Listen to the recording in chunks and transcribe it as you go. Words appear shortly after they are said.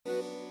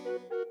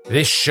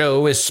This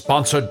show is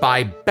sponsored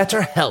by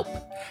BetterHelp.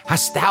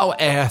 Hast thou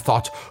e'er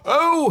thought,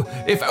 oh,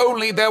 if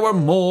only there were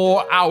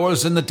more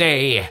hours in the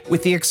day?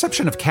 With the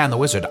exception of Can the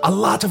Wizard, a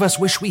lot of us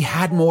wish we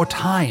had more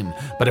time.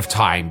 But if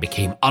time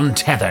became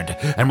untethered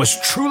and was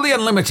truly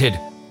unlimited,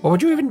 what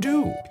would you even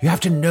do? You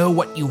have to know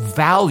what you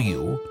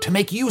value to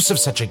make use of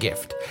such a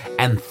gift.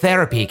 And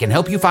therapy can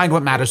help you find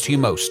what matters to you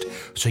most,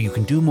 so you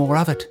can do more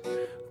of it,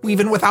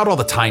 even without all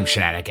the time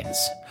shenanigans.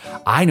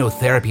 I know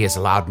therapy has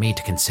allowed me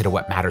to consider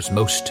what matters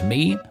most to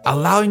me,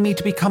 allowing me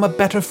to become a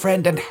better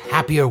friend and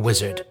happier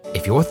wizard.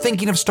 If you're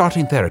thinking of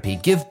starting therapy,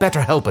 give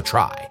BetterHelp a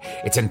try.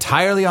 It's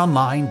entirely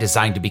online,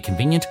 designed to be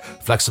convenient,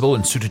 flexible,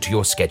 and suited to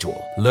your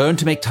schedule. Learn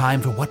to make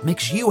time for what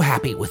makes you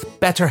happy with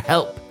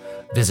BetterHelp.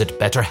 Visit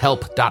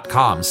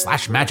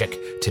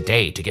betterhelp.com/magic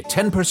today to get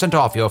 10%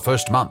 off your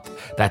first month.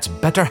 That's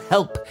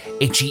BetterHelp,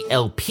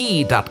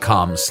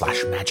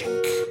 HELP.com/magic.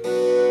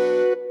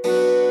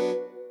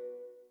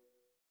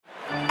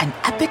 An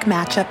epic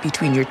matchup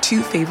between your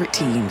two favorite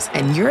teams,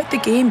 and you're at the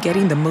game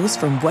getting the most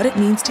from what it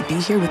means to be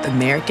here with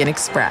American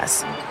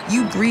Express.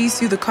 You breeze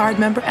through the card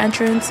member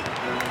entrance,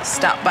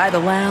 stop by the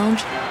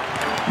lounge.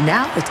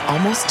 Now it's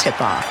almost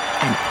tip-off,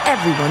 and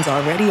everyone's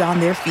already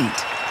on their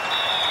feet.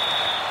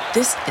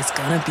 This is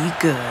gonna be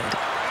good.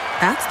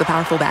 That's the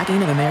powerful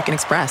backing of American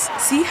Express.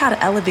 See how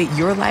to elevate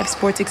your live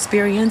sports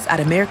experience at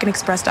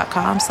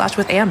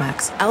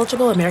americanexpress.com/withAmex.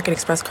 Eligible American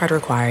Express card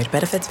required.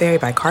 Benefits vary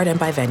by card and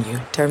by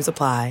venue. Terms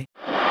apply.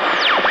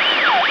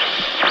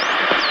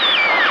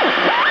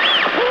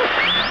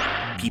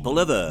 People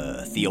of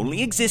Earth, the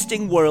only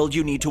existing world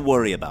you need to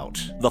worry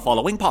about. The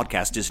following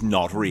podcast is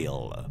not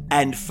real.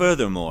 And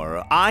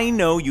furthermore, I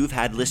know you've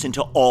had listened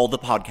to all the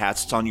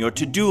podcasts on your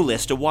to-do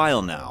list a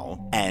while now.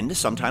 And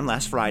sometime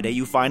last Friday,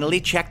 you finally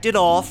checked it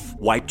off,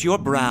 wiped your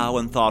brow,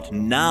 and thought,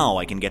 now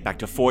I can get back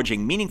to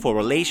forging meaningful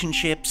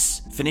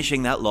relationships,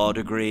 finishing that law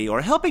degree,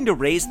 or helping to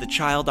raise the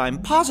child I'm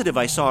positive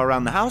I saw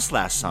around the house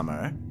last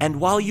summer. And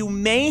while you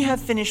may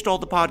have finished all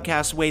the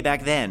podcasts way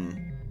back then,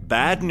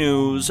 bad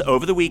news,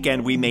 over the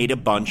weekend we made a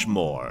bunch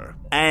more.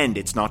 And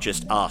it's not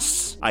just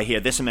us. I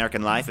hear This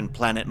American Life and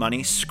Planet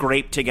Money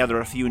scraped together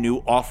a few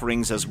new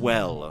offerings as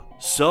well.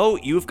 So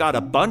you've got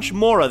a bunch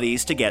more of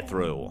these to get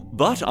through.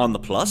 But on the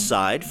plus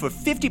side, for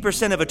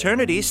 50% of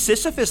eternity,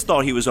 Sisyphus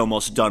thought he was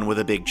almost done with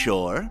a big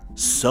chore.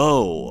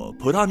 So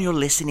put on your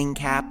listening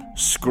cap,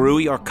 screw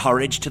your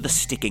courage to the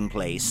sticking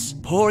place,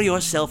 pour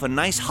yourself a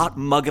nice hot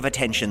mug of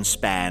attention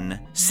span,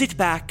 sit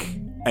back,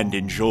 and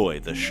enjoy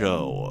the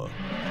show.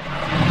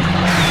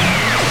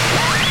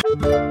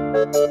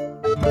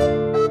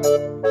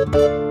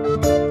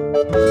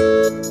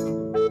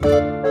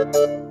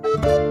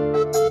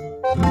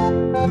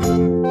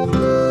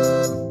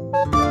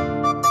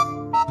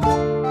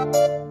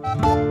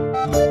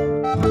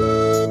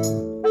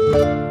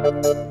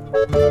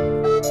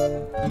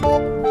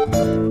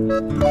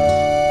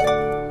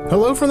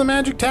 Hello from the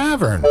Magic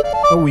Tavern,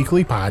 a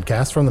weekly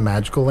podcast from the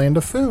magical land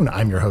of Foon.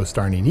 I'm your host,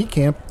 Arnie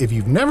Niekamp. If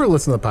you've never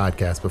listened to the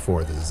podcast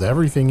before, this is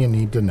everything you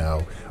need to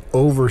know.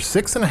 Over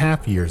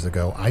 6.5 years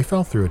ago, I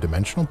fell through a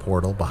dimensional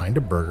portal behind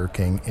a Burger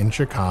King in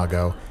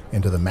Chicago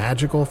into the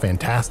magical,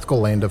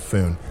 fantastical land of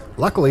Foon.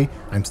 Luckily,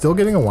 I'm still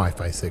getting a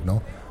Wi-Fi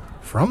signal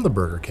from the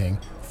Burger King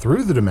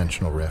through the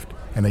dimensional rift,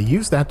 and I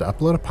used that to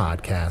upload a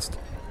podcast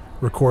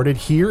recorded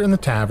here in the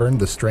tavern,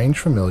 The Strange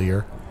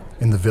Familiar,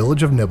 in the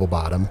village of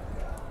Nibblebottom,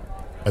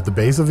 at the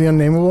base of the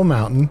unnameable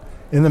mountain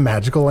in the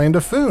magical land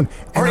of Foon.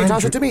 Alright,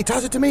 toss it to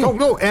me. Oh,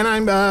 no, and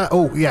I'm,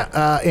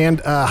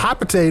 hot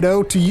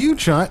potato to you,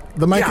 Chunt.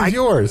 The mic is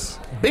yours.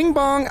 Bing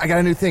bong, I got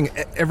a new thing.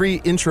 Every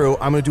intro,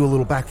 I'm going to do a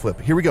little backflip.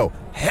 Here we go.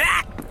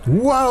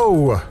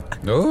 Whoa.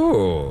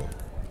 Oh.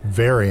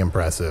 Very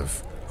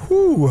impressive.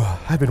 Whew,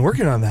 I've been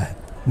working on that.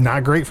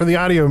 Not great for the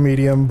audio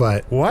medium,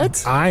 but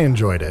what? I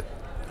enjoyed it.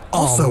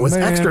 Also, it's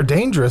extra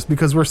dangerous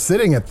because we're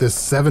sitting at this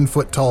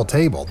 7-foot tall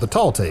table, the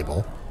tall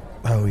table.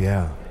 Oh,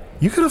 yeah.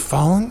 You could have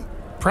fallen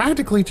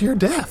practically to your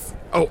death.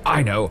 Oh,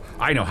 I know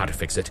how to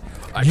fix it.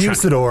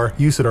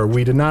 Usador,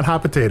 we did not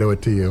hot potato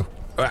it to you.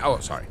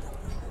 Sorry.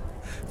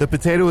 The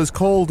potato is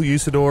cold,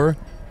 Usador.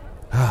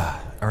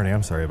 Arnie,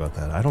 I'm sorry about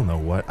that. I don't know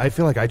what. I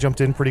feel like I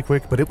jumped in pretty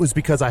quick, but it was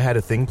because I had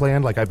a thing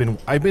planned. Like I've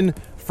been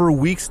for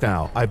weeks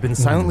now. I've been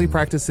silently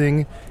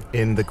practicing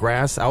in the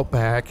grass out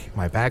back,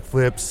 my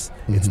backflips.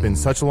 It's been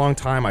such a long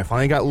time. I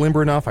finally got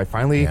limber enough. I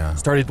finally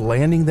started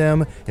landing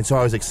them, and so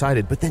I was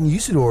excited. But then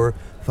Usador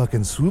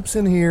fucking swoops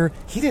in here.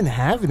 He didn't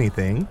have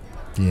anything.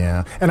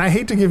 Yeah, and I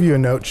hate to give you a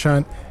note,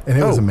 Chunt, and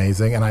it was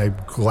amazing, and I'm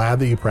glad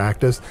that you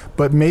practiced,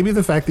 but maybe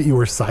the fact that you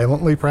were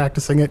silently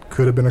practicing it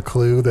could have been a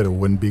clue that it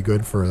wouldn't be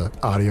good for an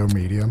audio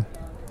medium.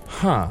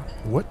 Huh.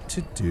 What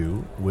to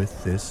do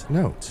with this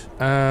note?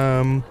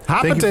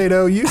 Hot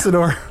potato,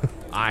 Usador.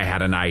 I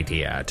had an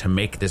idea to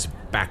make this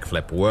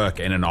backflip work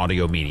in an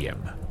audio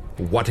medium.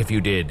 What if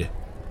you did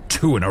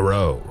 2 in a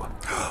row?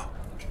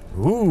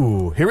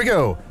 Ooh, here we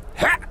go.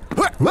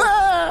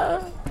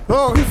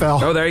 Oh, he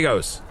fell. Oh, there he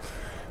goes.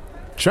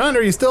 Chunt,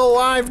 are you still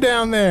alive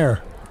down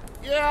there?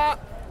 Yeah.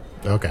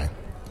 Okay.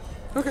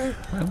 Okay.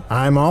 Well.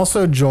 I'm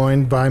also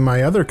joined by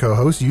my other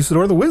co-host,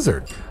 Usador the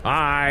Wizard.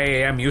 I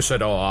am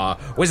Usador,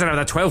 wizard of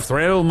the 12th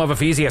realm of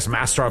Ephesius,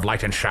 master of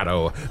light and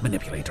shadow,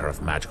 manipulator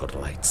of magical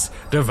delights,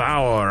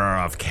 devourer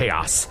of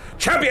chaos,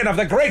 champion of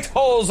the great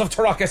halls of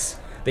Tarakis.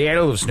 The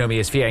elves know me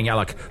as Fiang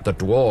Yalak, the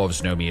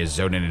dwarves know me as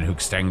Zonin and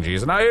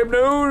Hookstanges, and I am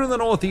known in the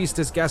northeast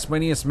as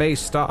Gaswinius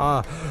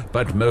Maystar,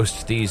 but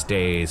most these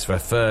days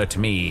refer to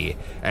me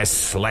as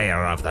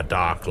Slayer of the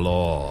Dark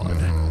Lord.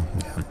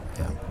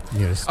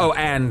 Yes. Oh,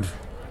 and,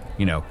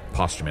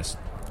 posthumous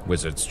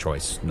Wizard's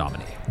Choice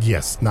nominee.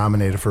 Yes,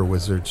 nominated for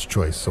Wizard's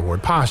Choice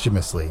Award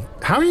posthumously.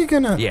 How are you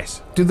gonna...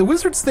 Yes. Do the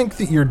wizards think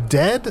that you're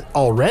dead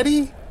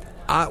already?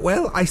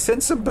 Well, I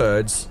sent some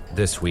birds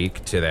this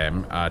week to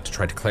them to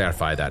try to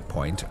clarify that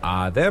point.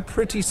 They're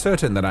pretty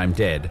certain that I'm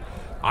dead.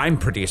 I'm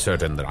pretty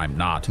certain that I'm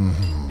not.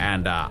 Mm-hmm.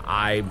 And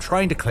I'm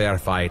trying to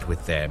clarify it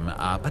with them.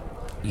 But,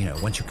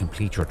 once you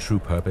complete your true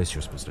purpose,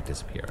 you're supposed to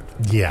disappear.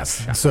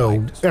 Yes.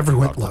 So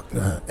everyone, look,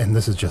 and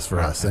this is just for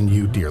us and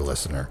you, dear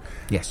listener.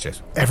 Yes,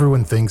 yes.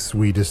 Everyone thinks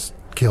we just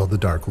killed the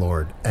Dark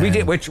Lord. We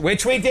did, which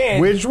we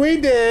did. Which we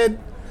did.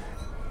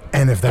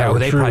 And if that were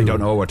they true... probably don't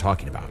know what we're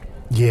talking about.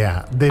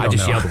 Yeah, they don't know. I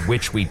just yelled,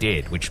 which we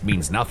did, which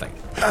means nothing.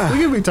 We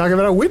could be talking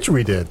about which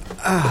we did.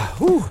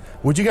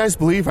 Would you guys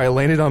believe I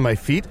landed on my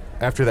feet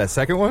after that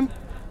second one?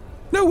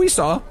 No, we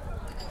saw.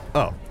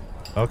 Oh,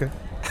 okay.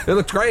 It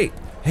looked great.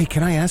 Hey,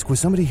 can I ask,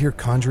 was somebody here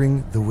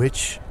conjuring the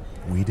witch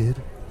we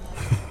did?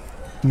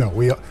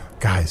 No,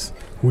 guys,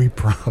 we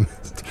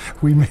promised.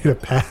 We made a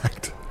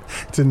pact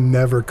to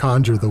never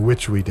conjure the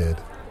witch we did.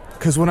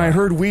 Because when I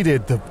heard we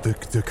did,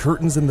 the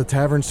curtains in the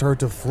tavern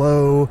started to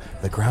flow,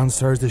 the ground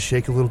started to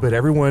shake a little bit,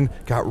 everyone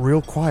got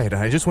real quiet,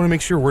 and I just want to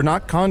make sure we're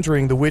not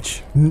conjuring the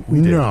witch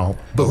we did. No,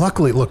 but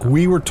luckily, look,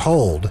 we were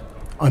told,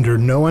 under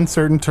no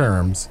uncertain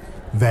terms,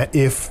 that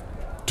if,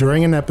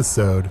 during an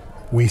episode,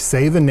 we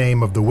say the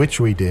name of the witch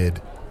we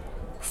did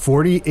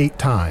 48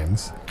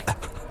 times...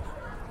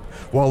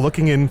 while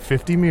looking in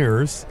 50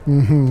 mirrors...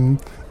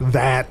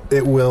 that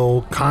it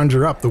will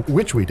conjure up the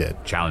witch we did.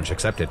 Challenge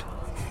accepted.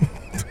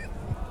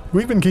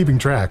 We've been keeping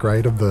track,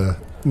 right, of the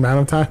amount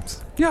of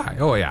times? Yeah,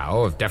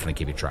 definitely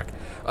keeping track.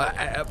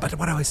 But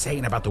what I was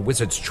saying about the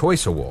Wizard's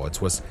Choice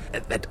Awards was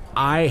that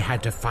I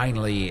had to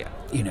finally,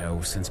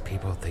 since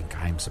people think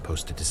I'm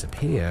supposed to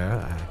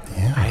disappear,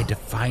 I had to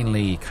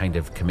finally kind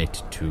of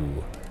commit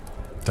to...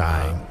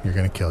 Dying. You're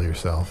going to kill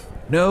yourself.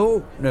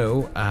 No.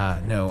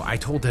 I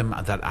told them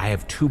that I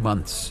have 2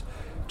 months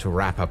to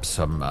wrap up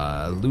some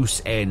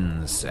loose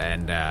ends,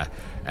 and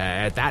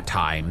at that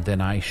time,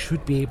 then I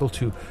should be able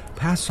to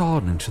pass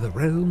on into the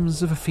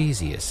realms of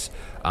Ephesius.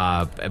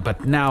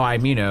 But now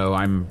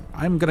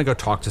I'm gonna go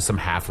talk to some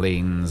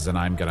halflings, and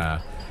I'm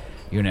gonna,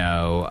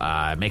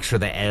 make sure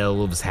the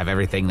elves have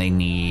everything they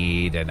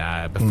need,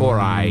 and before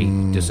I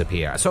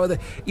disappear. So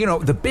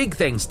the big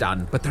thing's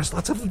done, but there's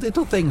lots of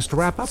little things to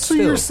wrap up. So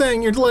still. you're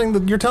saying you're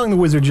telling the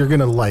wizard you're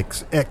gonna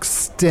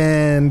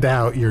extend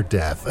out your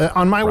death.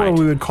 On my world,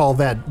 we would call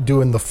that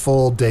doing the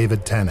full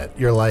David Tennant.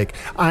 You're like,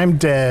 I'm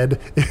dead.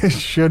 It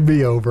should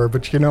be over,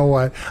 but you know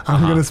what?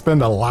 I'm gonna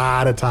spend a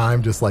lot of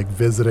time just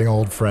visiting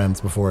old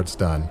friends before it's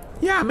done.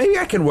 Yeah, maybe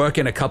I can work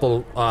in a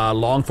couple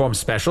long-form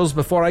specials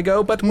before I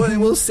go, but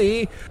we'll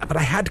see. But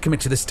I had to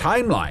commit to this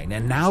timeline,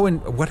 and now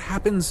what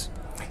happens?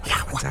 Yeah,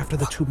 what's after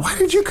the 2 months? Why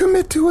did you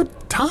commit to a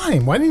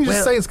time? Why didn't you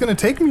just say it's going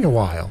to take me a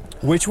while?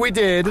 Which we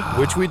did.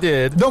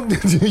 Don't,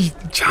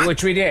 John,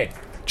 Which we did.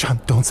 John,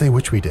 don't say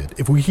which we did.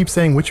 If we keep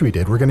saying which we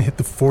did, we're going to hit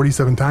the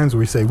 47 times where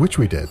we say which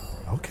we did.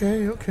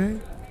 Okay.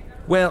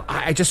 Well,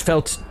 I just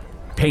felt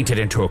painted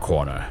into a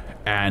corner.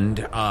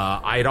 And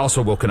I had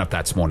also woken up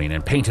that morning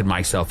and painted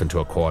myself into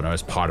a corner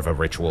as part of a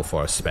ritual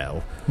for a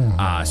spell.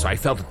 So I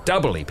felt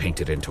doubly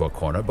painted into a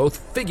corner, both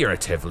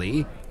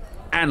figuratively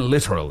and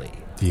literally.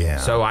 Yeah.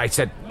 So I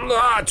said,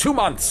 2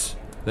 months,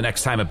 the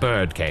next time a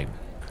bird came.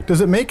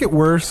 Does it make it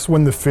worse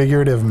when the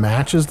figurative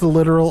matches the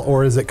literal,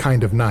 or is it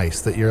kind of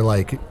nice that you're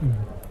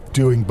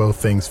doing both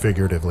things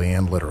figuratively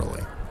and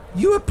literally?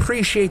 You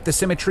appreciate the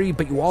symmetry,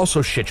 but you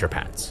also shit your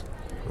pants.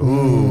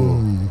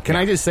 Ooh. Can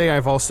I just say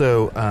I've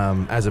also,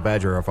 as a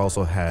badger, I've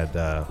also had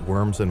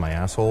worms in my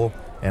asshole,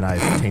 and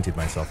I've tainted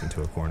myself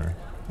into a corner.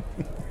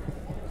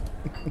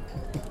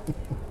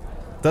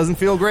 Doesn't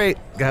feel great,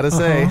 gotta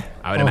say.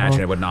 I would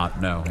imagine it would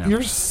not, no. Yeah.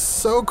 You're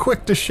so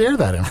quick to share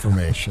that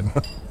information.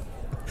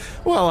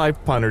 Well, I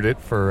pondered it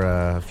for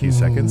a few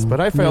seconds, but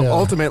I felt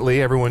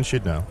ultimately everyone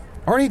should know.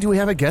 Arnie, do we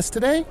have a guest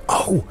today?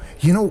 Oh,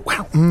 I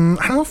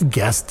don't know if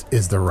guest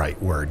is the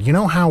right word. You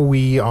know how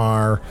we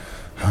are...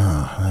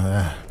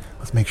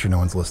 let's make sure no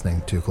one's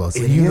listening too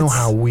closely. Idiots. You know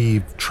how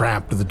we've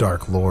trapped the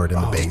Dark Lord in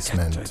the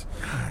basement.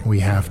 We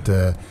have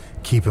to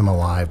keep him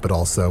alive, but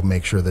also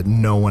make sure that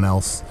no one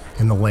else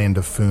in the land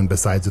of Foon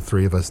besides the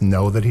three of us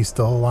know that he's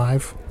still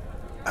alive.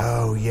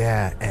 Oh,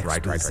 yeah,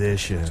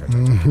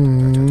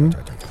 exposition.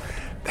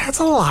 That's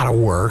a lot of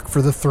work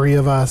for the three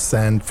of us,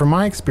 and from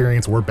my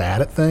experience, we're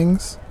bad at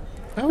things.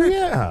 Oh,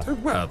 yeah.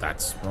 Well,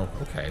 that's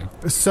okay.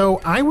 So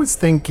I was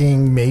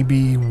thinking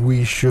maybe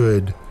we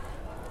should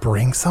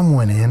bring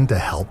someone in to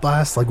help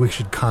us? Like we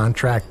should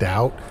contract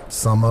out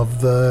some of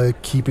the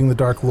keeping the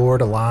Dark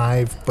Lord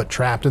alive but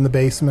trapped in the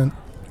basement?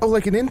 Oh,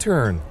 like an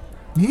intern.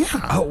 Yeah.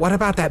 Oh, what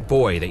about that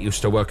boy that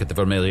used to work at the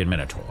Vermilion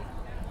Minotaur?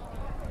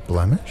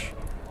 Blemish?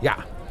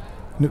 Yeah.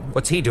 No.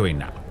 What's he doing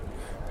now?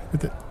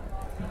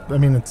 I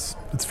mean, it's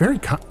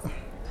very... I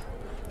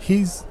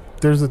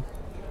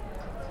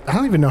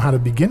don't even know how to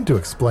begin to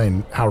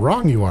explain how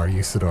wrong you are,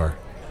 Usador.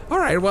 All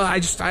right, well, I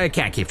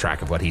can't keep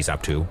track of what he's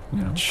up to. You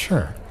know.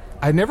 Sure.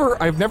 I've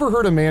never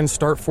heard a man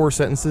start 4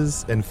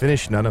 sentences and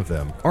finish none of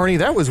them. Arnie,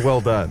 that was well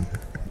done.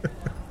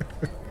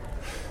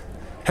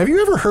 Have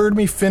you ever heard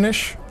me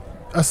finish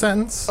a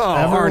sentence? Oh,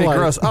 Ever? Arnie, Like-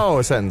 gross. Oh,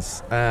 a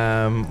sentence.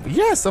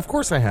 Yes, of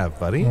course I have,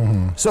 buddy.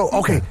 So,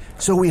 okay,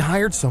 so we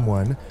hired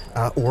someone,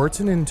 or it's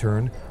an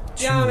intern.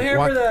 Yeah, I'm here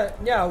for the...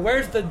 Yeah,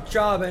 where's the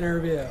job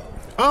interview?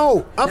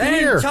 Oh, up They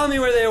here. didn't tell me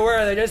where they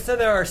were. They just said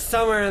they were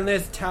somewhere in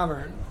this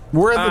tavern.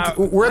 We're at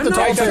the I'm tall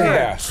not table.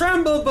 gonna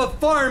tremble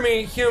before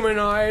me,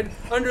 humanoid,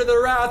 under the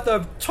wrath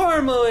of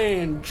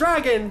Tourmaline,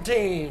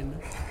 Dragontine.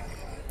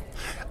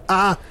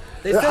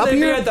 They said up they'd be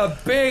here? at the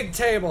big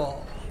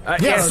table.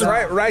 Yes,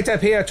 right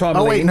up here,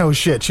 Tourmaline. Oh wait, no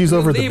shit. She's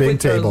over at the leave big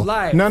with your table.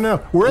 life.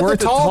 No. We're at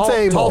the tall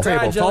table. tall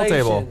table.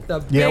 Congratulations,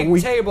 the Yeah,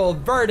 big table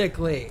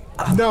vertically.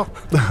 No.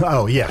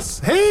 Oh yes.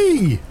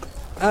 Hey.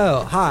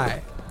 Oh,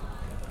 hi.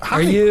 Hi.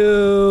 Are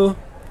you...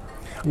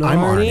 I'm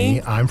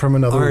Arnie. I'm from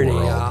another Arnie,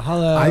 world.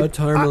 hello,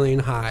 Tourmaline,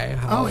 hi.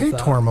 Oh, hey, How's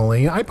that?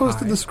 Tourmaline. I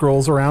posted the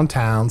scrolls around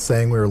town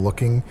saying we were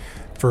looking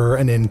for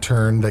an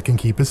intern that can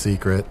keep a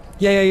secret.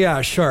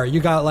 Yeah, sure. You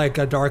got like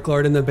a Dark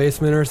Lord in the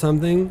basement or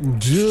something?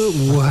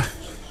 What?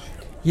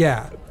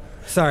 Yeah.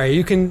 Sorry,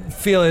 you can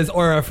feel his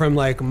aura from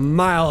like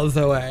miles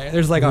away.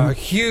 There's like a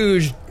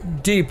huge,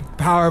 deep,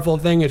 powerful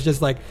thing. It's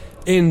just like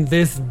in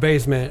this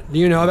basement. Do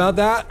you know about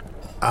that?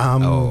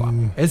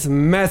 It's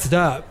messed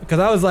up. Because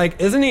I was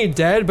like, isn't he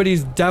dead? But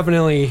he's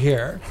definitely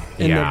here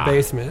in the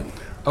basement.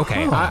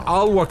 Okay,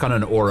 I'll work on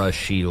an aura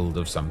shield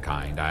of some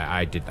kind.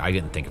 I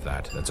didn't think of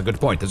that. That's a good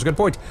point.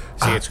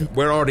 See,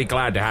 we're already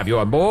glad to have you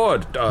on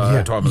board,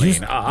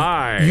 Tourmaline.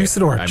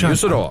 Usador, I'm John,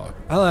 Usador.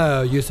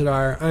 Hello,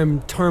 Usador.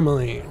 I'm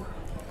Tourmaline.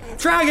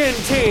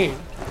 Dragontine!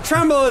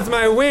 Tremble as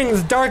my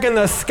wings darken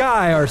the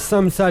sky or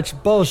some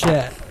such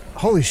bullshit.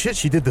 Holy shit,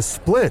 she did the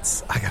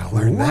splits. I gotta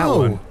learn that Whoa.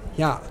 one.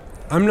 Yeah.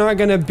 I'm not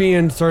gonna be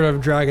in sort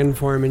of dragon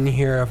form in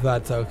here if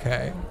that's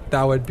okay.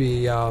 That would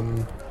be,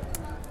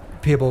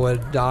 people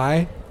would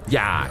die.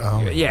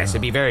 Yeah, yes,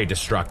 it'd be very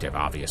destructive,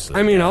 obviously.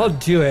 I mean, I'll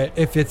do it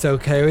if it's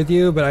okay with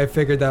you, but I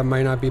figured that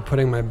might not be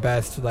putting my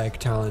best, like,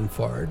 talent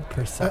forward,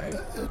 per se.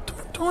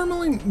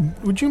 Tourmaline,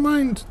 would you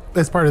mind,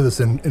 as part of this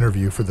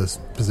interview for this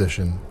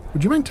position,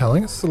 would you mind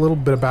telling us a little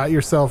bit about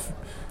yourself?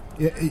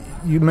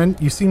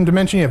 You seem to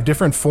mention you have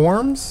different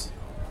forms?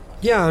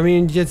 Yeah, I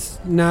mean,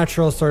 just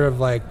natural sort of,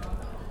 like...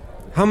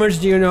 How much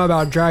do you know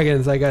about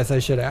dragons, I guess I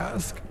should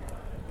ask?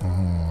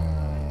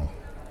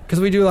 Because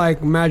we do,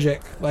 like,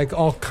 magic, like,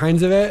 all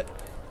kinds of it,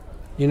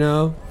 you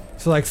know?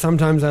 So, like,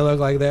 sometimes I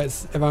look like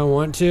this if I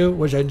want to,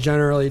 which I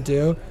generally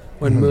do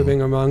when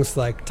moving amongst,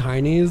 like,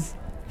 tinies.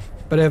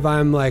 But if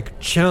I'm, like,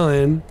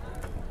 chilling,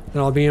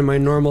 then I'll be in my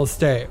normal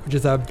state, which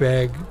is a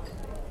big...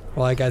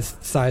 Well, I guess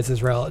size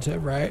is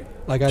relative, right?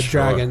 Like a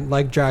dragon,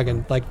 like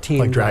teen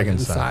Like dragon dragon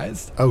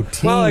size. Oh,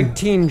 teen. Well, like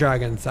teen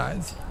dragon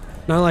size.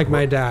 Not like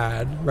my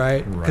dad,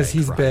 right? Because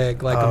he's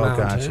big, like a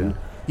mountain.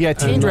 Gotcha. Yeah,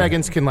 teen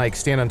dragons can like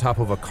stand on top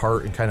of a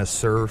cart and kind of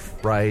surf,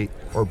 right?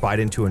 Or bite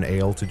into an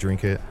ale to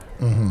drink it.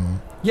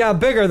 Yeah,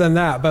 bigger than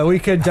that, but we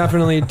could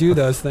definitely do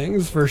those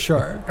things for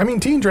sure. I mean,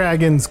 teen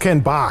dragons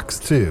can box,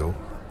 too.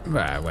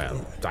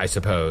 Well, I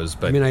suppose,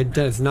 but... I mean,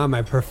 it's not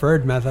my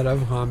preferred method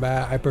of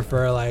combat. I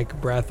prefer like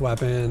breath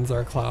weapons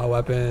or claw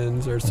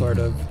weapons or sort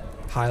of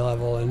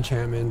high-level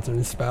enchantments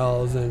and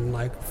spells and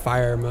like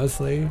fire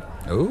mostly.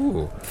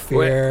 Ooh.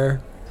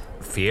 Fear.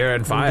 Fear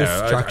and fire.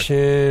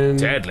 Destruction.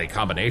 Deadly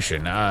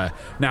combination. Now,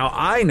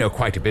 I know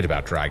quite a bit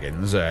about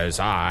dragons, as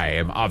I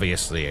am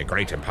obviously a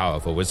great and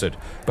powerful wizard,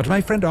 but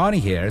my friend Arnie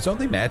here has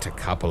only met a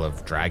couple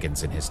of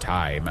dragons in his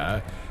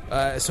time,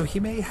 so he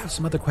may have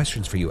some other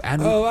questions for you.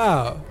 And Oh,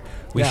 wow.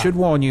 we should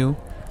warn you,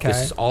 this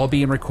Okay. is all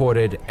being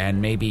recorded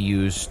and may be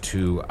used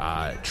to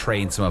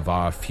train some of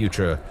our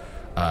future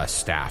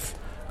staff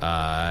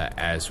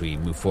as we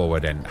move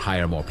forward and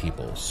hire more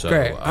people. So,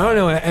 Great. I don't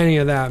know what any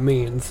of that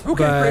means. Okay,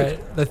 but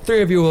great. the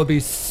three of you will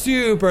be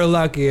super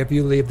lucky if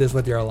you leave this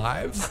with your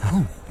lives.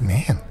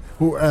 Man.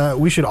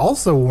 We should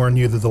also warn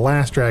you that the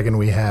last dragon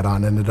we had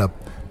on ended up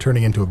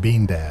turning into a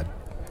bean dad.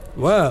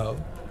 Whoa.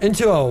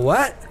 Into a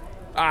what?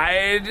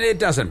 it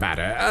doesn't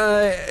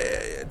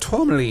matter.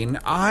 Tourmaline,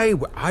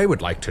 I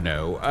would like to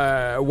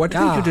know, what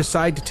made you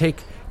decide to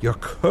take your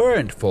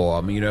current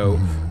form? You know,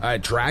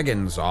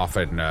 dragons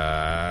often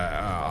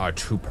are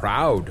too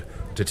proud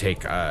to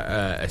take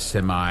a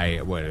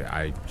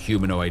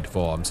humanoid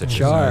form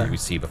such as we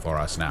see before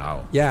us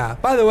now. Yeah.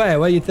 By the way,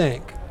 what do you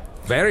think?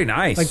 Very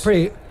nice.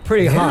 Like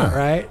pretty hot,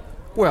 right?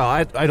 Well,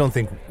 I don't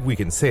think we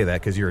can say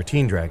that because you're a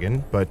teen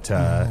dragon, but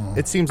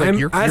it seems like I'm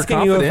you're asking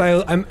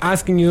confident. I'm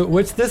asking you,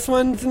 what's this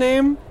one's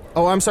name?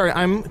 Oh, I'm sorry.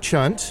 I'm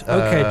Chunt.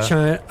 Okay,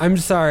 Chunt. I'm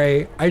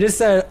sorry. I just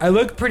said I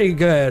look pretty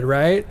good,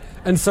 right?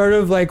 And sort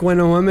of like when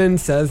a woman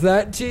says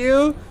that to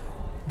you,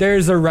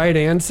 there's a right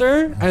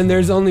answer, and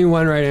there's only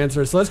one right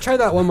answer. So let's try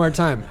that one more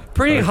time.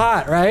 Pretty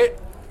hot, right?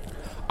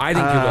 I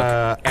think you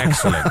look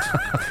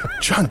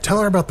excellent. Chunt,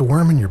 tell her about the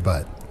worm in your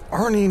butt.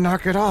 Arnie,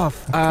 knock it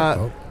off.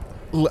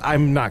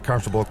 I'm not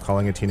comfortable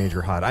calling a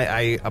teenager hot.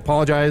 I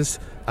apologize.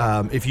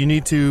 If you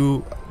need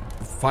to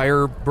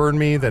fire burn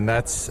me, then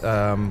that's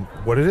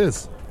what it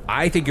is.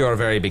 I think you're a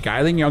very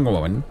beguiling young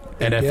woman,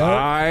 and if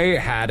I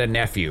had a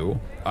nephew,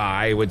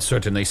 I would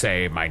certainly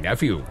say my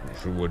nephew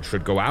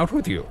should go out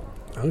with you.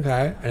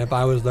 Okay. And if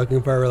I was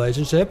looking for a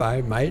relationship,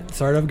 I might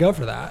sort of go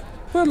for that.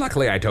 Well,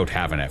 luckily I don't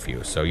have a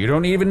nephew, so you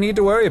don't even need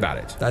to worry about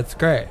it. That's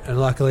great. And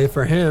luckily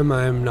for him,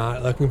 I'm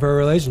not looking for a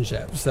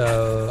relationship.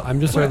 So I'm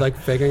just sort of like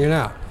figuring it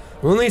out.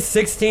 I'm only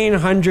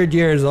 1,600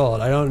 years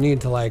old. I don't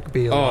need to like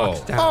be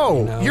locked down. Oh,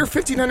 you know? you're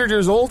 1,500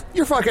 years old?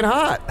 You're fucking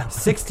hot.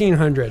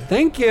 1,600.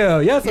 Thank you.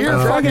 Yes, I'm You're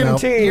a fucking fucking-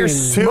 teen. you're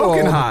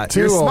smoking hot.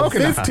 You're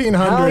smoking hot. 1,500.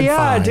 Hell yeah,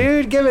 fine.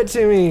 dude. Give it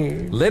to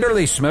me.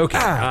 Literally smoking.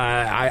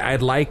 I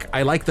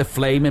like the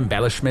flame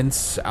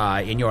embellishments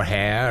in your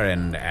hair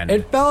and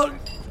It felt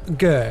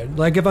good.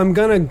 Like if I'm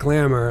gonna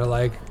glamour,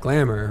 like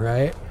glamour,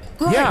 right?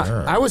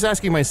 Yeah, I was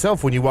asking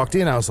myself when you walked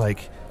in, I was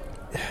like,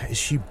 is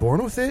she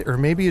born with it? Or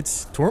maybe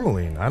it's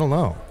tourmaline. I don't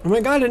know. Oh my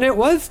god, and it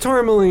was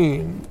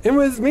tourmaline. It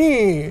was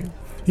me.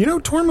 You know,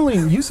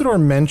 Tourmaline, Usador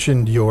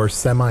mentioned your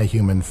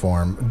semi-human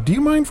form. Do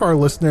you mind for our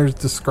listeners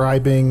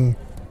describing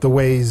the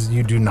ways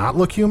you do not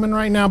look human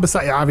right now?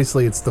 Besides,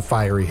 obviously, it's the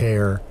fiery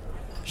hair.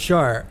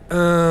 Sure.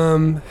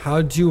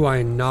 How do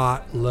I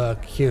not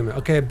look human?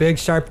 Okay, big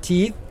sharp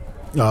teeth.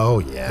 Oh,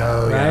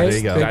 yeah. Right? there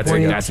you go. Big that's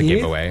pointy a teeth.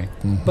 giveaway.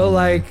 But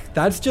like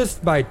that's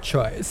just by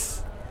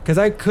choice. Because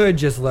I could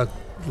just look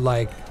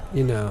like,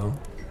 you know,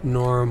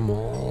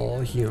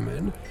 normal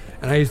human.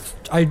 And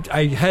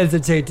I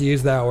hesitate to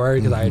use that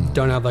word because I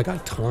don't have like a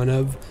ton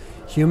of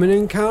human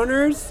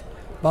encounters.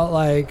 But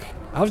like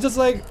I was just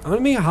like, I want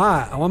to be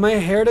hot. I want my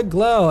hair to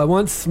glow. I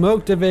want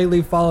smoke to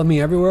vaguely follow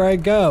me everywhere I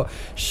go.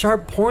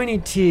 Sharp pointy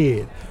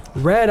teeth.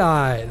 Red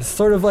eyes,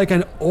 sort of like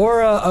an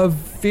aura of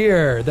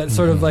fear that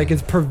sort of like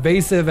is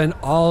pervasive in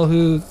all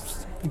who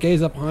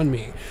gaze upon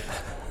me.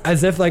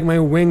 As if like my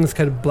wings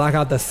could black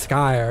out the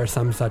sky or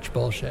some such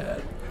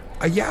bullshit.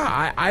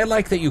 Yeah, I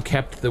like that you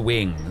kept the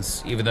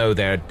wings, even though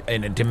they're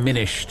in a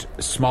diminished,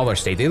 smaller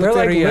state. They They're look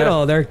like very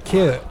little, they're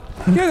cute.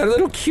 yeah, they're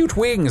little cute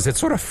wings. It's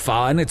sort of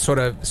fun. It's sort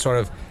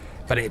of,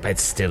 but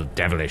it's still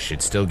devilish.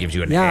 It still gives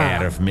you an Yeah.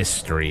 air of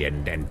mystery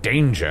and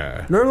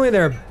danger. Normally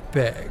they're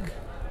big.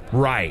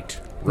 Right.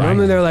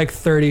 Normally they're like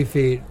 30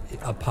 feet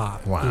a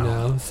pop, Wow. you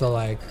know? So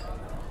like,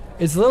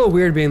 it's a little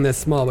weird being this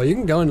small, but you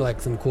can go into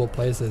like some cool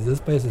places. This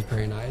place is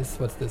pretty nice.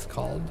 What's this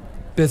called?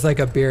 It's like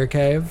a beer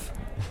cave.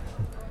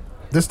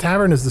 This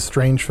tavern is the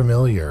Strange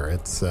Familiar.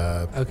 It's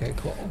Okay,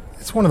 cool.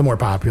 it's one of the more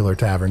popular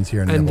taverns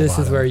here in And this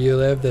is Nibblebottom. where you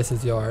live. This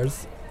is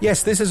yours.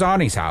 Yes, this is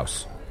Arnie's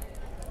house.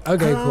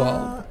 Okay,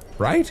 cool.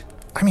 Right?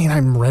 I mean,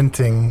 I'm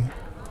renting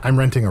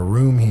a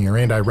room here,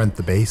 and I rent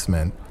the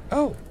basement.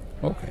 Oh,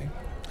 okay.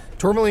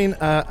 Tourmaline,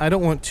 I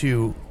don't want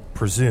to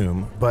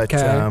presume, but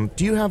Okay.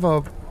 do you have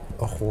a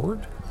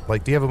hoard?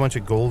 Like, do you have a bunch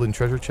of gold and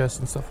treasure chests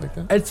and stuff like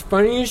that? It's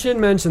funny you should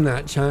mention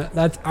that, Chunt.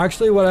 That's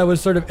actually what I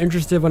was sort of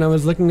interested when I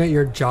was looking at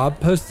your job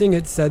posting.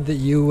 It said that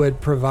you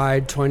would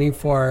provide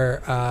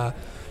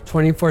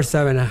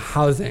 24/7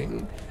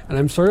 housing. And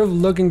I'm sort of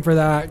looking for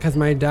that because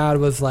my dad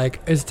was like,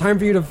 it's time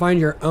for you to find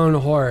your own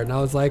hoard. And I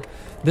was like,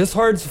 this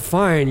hoard's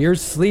fine. You're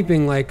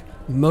sleeping like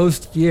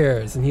most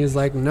years. And he was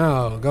like,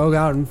 no, go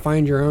out and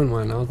find your own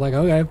one. I was like,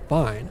 okay,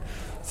 fine.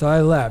 So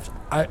I left.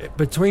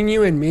 Between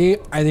you and me,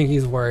 I think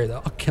he's worried that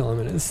I'll kill him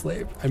in his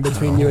sleep. And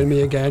between you and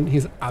me again,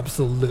 he's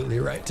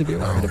absolutely right to be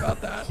worried about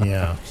that.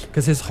 Yeah.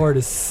 Because his hoard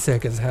is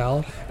sick as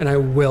hell, and I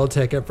will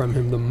take it from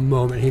him the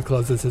moment he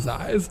closes his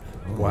eyes.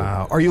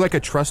 Wow. Are you like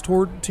a trust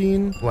hoard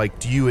teen? Like,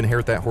 do you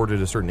inherit that hoard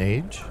at a certain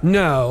age?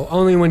 No,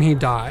 only when he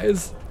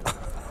dies.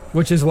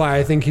 Which is why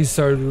I think he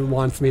sort of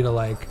wants me to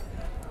like,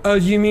 oh,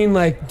 you mean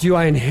like, do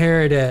I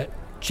inherit it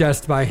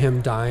just by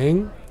him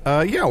dying?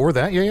 Yeah, or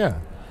that. Yeah.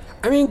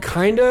 I mean,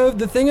 kind of.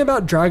 The thing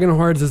about dragon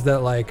hoards is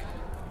that, like,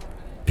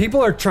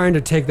 people are trying to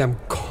take them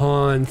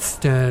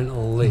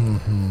constantly,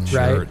 right?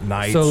 Sure,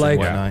 knights so, like,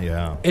 and whatnot,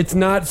 yeah. it's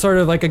not sort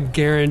of like a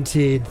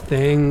guaranteed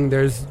thing.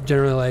 There's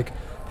generally, like,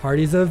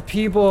 parties of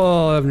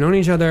people have known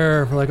each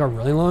other for, like, a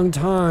really long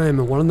time,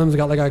 and one of them's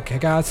got, like, a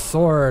kick-ass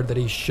sword that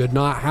he should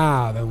not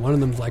have, and one of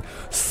them's, like,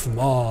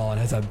 small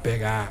and has a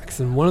big axe,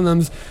 and one of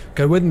them's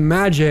good with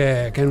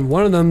magic, and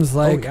one of them's,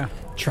 like... yeah.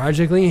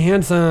 tragically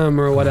handsome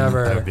or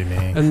whatever. That would be me.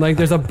 And like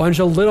there's a bunch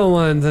of little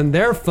ones and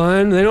they're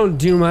fun. They don't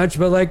do much,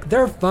 but like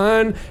they're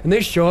fun and they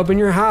show up in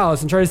your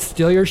house and try to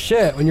steal your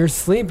shit when you're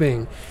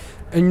sleeping.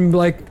 And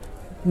like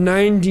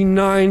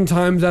 99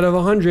 times out of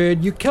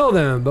 100 you kill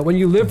them. But when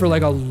you live for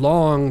like a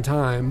long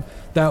time,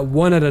 that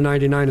 1 out of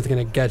 99 is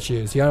gonna get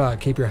you. So you gotta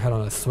keep your head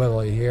on a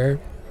swivel, you hear?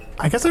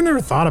 I guess I've never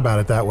thought about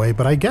it that way,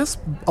 but I guess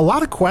a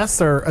lot of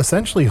quests are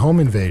essentially home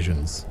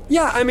invasions.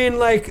 Yeah, I mean,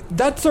 like,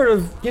 that's sort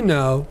of,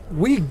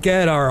 we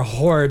get our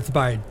hordes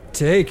by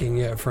taking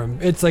it from,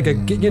 it's like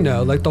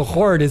like the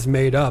horde is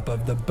made up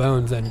of the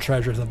bones and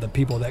treasures of the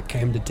people that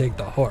came to take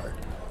the horde,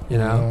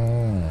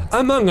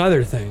 among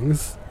other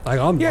things. Like,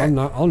 I'll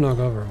knock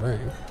over a thing.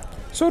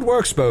 So it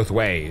works both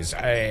ways.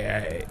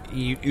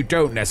 You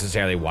don't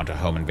necessarily want a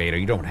home invader.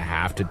 You don't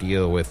have to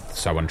deal with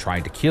someone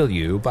trying to kill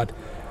you, but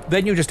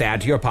then you just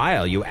add to your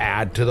pile. You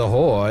add to the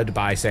horde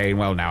by saying,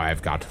 well, now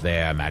I've got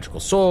their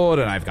magical sword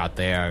and I've got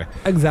their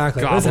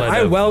exactly. Listen,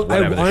 I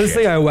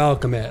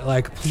welcome it.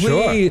 Like,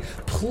 please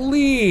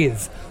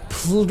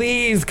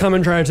come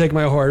and try to take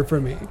my horde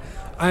from me.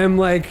 I'm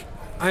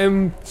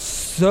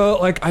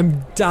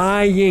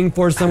dying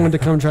for someone to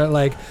come try.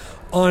 Like,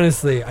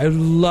 honestly, I'd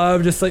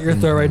love to slit your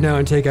throat right now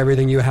and take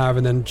everything you have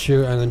and then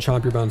chew and then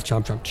chomp your bones,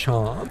 chomp, chomp,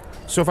 chomp.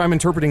 So if I'm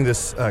interpreting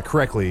this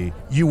correctly,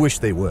 you wish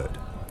they would.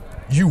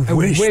 I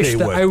wish they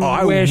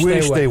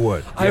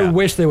would. I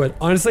wish they would.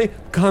 Honestly,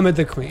 come at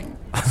the queen.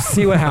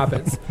 See what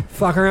happens.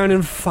 Fuck around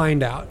and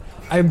find out.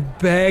 I'm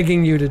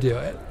begging you to do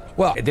it.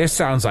 Well, this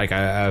sounds like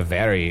a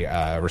very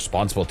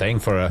responsible thing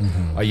for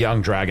a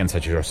young dragon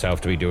such as yourself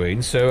to be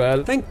doing.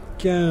 So, thank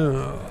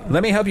you.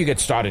 Let me help you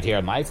get started here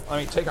in life. Let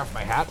me take off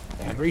my hat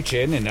and reach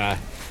in and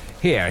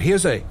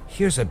here's a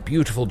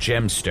beautiful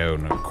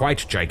gemstone,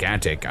 quite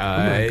gigantic. Oh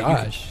my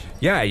gosh.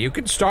 You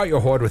could start your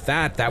horde with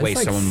that. That way,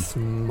 like someone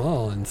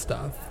small and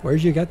stuff.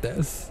 Where'd you get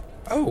this?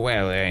 Oh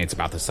well, it's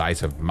about the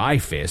size of my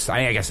fist.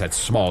 I guess that's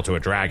small to a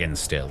dragon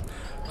still.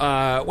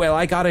 Well,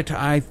 I got it.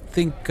 I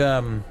think.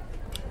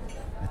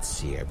 Let's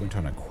see. I went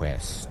on a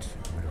quest.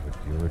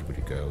 Where would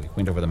it go? We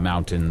went over the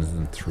mountains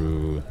and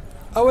through.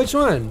 Oh, which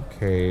one?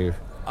 Cave.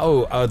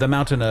 Oh, the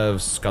mountain of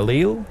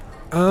Skalil.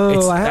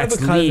 Oh, I have a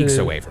cousin. Leagues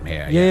away from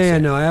here.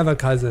 No, I have a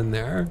cousin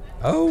there.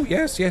 Oh,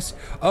 yes.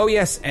 Oh,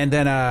 yes. And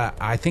then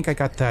I think I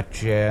got that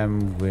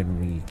gem when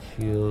we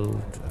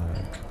killed...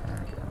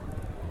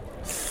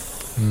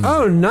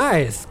 Oh,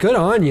 nice. Good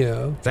on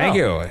you. Thank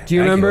you. Do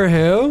you remember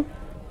who?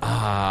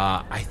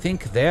 I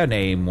think their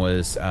name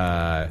was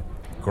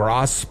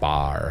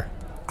Grospar.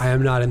 I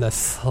am not in the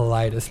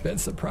slightest bit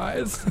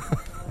surprised.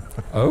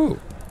 Oh.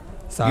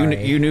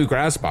 Sorry. You knew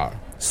Grospar.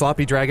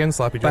 Sloppy dragon.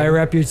 By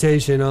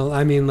reputation,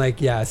 I mean,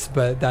 like, yes,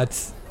 but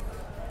that's,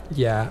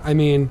 yeah. I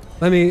mean,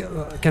 I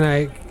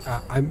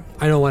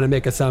don't want to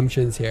make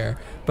assumptions here,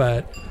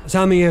 but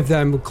tell me if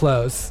I'm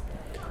close.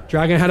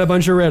 Dragon had a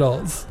bunch of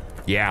riddles.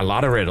 Yeah, a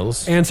lot of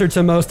riddles. Answer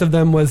to most of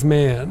them was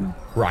man.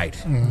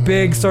 Right.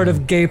 Big sort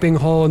of gaping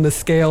hole in the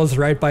scales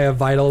right by a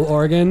vital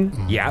organ.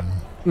 Yep.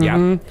 Mm-hmm.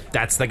 Yeah,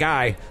 that's the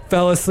guy.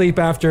 Fell asleep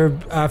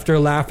after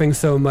laughing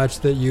so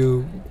much that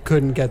you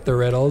couldn't get the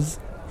riddles.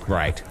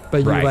 Right.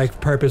 But you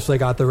purposely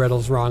got the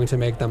riddles wrong to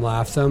make them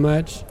laugh so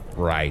much.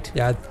 Right.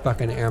 Yeah, it's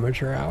fucking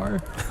amateur hour.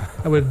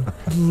 I would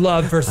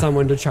love for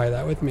someone to try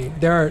that with me.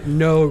 There are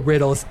no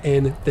riddles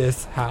in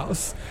this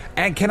house.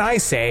 And can I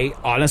say,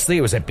 honestly,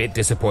 it was a bit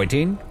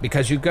disappointing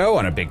because you go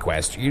on a big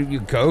quest.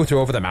 You go through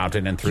over the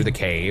mountain and through the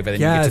cave, and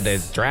then you get to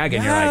the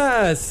dragon.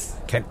 Yes.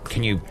 You're like,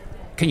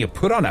 can you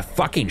put on a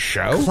fucking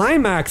show?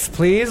 Climax,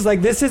 please.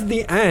 Like, this is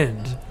the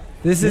end.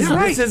 This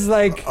is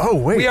like, oh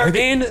wait, we are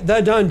in the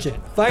dungeon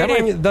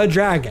fighting the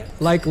dragon.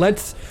 Like,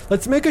 let's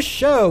make a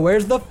show.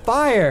 Where's the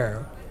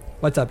fire?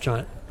 What's up,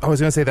 John? I was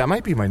gonna say that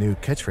might be my new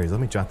catchphrase. Let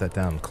me jot that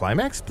down.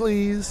 Climax,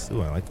 please.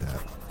 Ooh, I like that.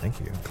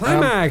 Thank you.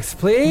 Climax,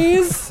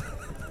 please.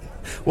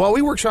 While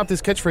we workshop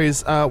this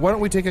catchphrase, why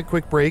don't we take a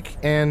quick break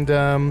and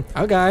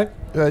okay.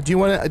 Do you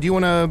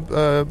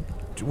wanna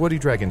what do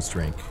dragons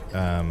drink?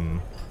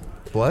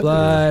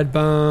 Blood,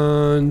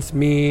 bones,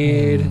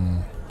 mead,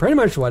 pretty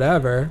much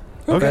whatever.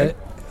 Okay.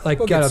 Like,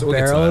 got a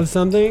barrel of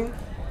something?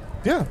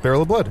 Yeah,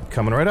 barrel of blood.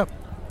 Coming right up.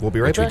 We'll be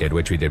right back.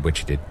 Which we did.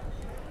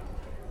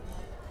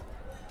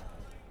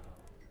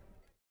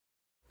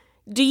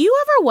 Do you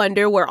ever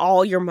wonder where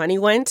all your money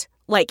went?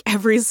 Like,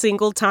 every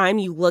single time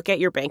you look at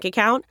your bank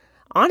account?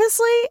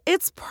 Honestly,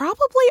 it's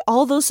probably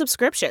all those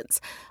subscriptions.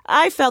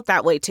 I felt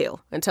that way too,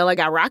 until I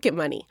got Rocket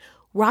Money.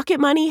 Rocket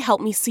Money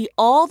helped me see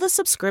all the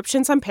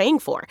subscriptions I'm paying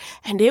for,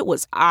 and it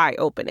was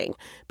eye-opening.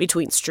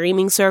 Between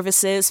streaming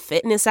services,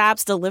 fitness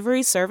apps,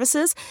 delivery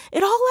services,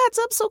 it all adds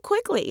up so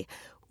quickly.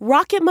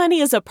 Rocket Money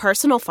is a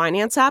personal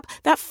finance app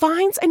that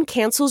finds and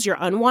cancels your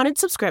unwanted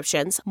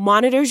subscriptions,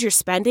 monitors your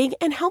spending,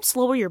 and helps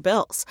lower your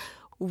bills.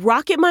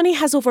 Rocket Money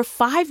has over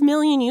 5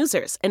 million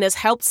users and has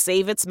helped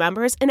save its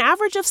members an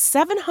average of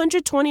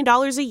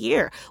 $720 a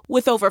year,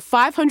 with over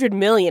 500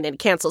 million in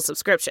canceled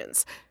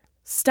subscriptions.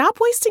 Stop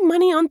wasting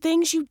money on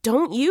things you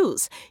don't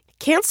use.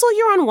 Cancel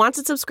your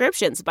unwanted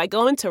subscriptions by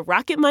going to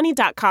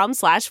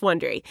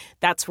rocketmoney.com/Wondery.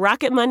 That's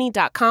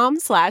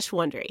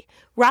rocketmoney.com/Wondery.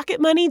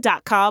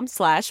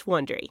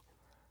 rocketmoney.com/Wondery.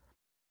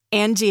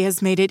 Angie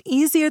has made it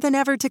easier than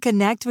ever to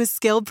connect with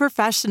skilled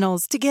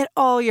professionals to get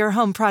all your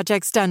home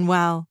projects done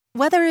well.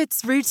 Whether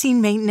it's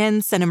routine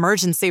maintenance, an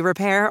emergency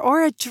repair,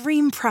 or a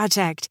dream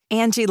project,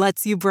 Angie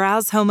lets you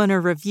browse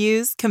homeowner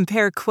reviews,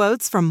 compare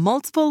quotes from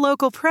multiple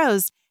local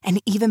pros,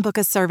 and even book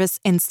a service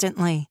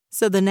instantly.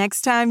 So the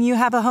next time you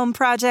have a home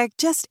project,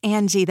 just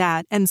Angie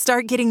that and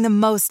start getting the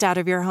most out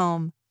of your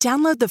home.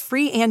 Download the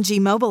free Angie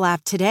mobile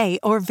app today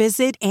or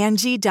visit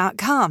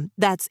Angie.com.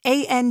 That's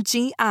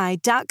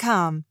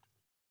ANGI.com.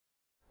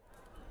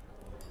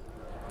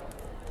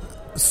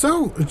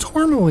 So,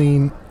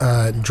 Tourmaline,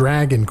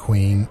 Dragon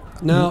Queen.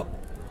 No.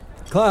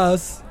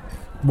 Close.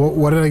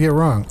 What did I get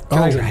wrong?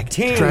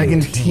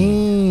 Dragon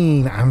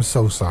Teen. I'm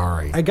so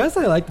sorry. I guess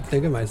I like to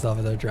think of myself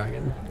as a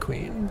Dragon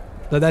Queen.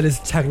 But that is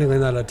technically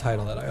not a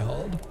title that I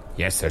hold.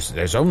 Yes,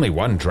 there's only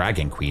one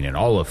Dragon Queen in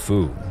all of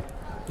Foon.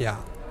 Yeah.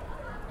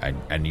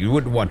 And you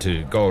wouldn't want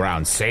to go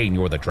around saying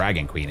you're the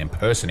Dragon Queen,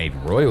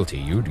 impersonating royalty.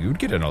 You'd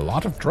get in a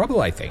lot of trouble,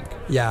 I think.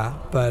 Yeah,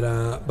 but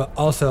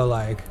also,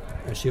 like,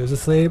 if she was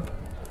asleep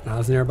and I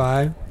was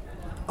nearby,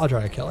 I'll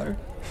try to kill her.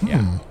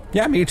 Yeah.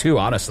 Yeah, me too,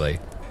 honestly.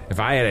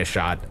 If I had a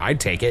shot, I'd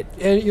take it.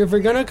 And if you're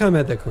going to come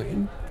at the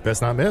queen.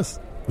 Best not miss.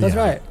 That's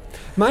right.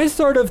 My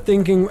sort of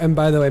thinking, and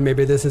by the way,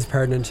 maybe this is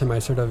pertinent to my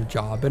sort of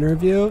job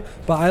interview,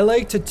 but I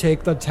like to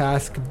take the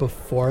task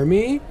before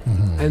me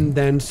and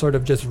then sort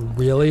of just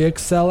really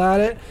excel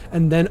at it,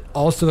 and then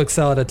also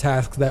excel at a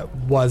task that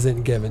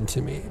wasn't given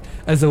to me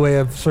as a way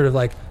of sort of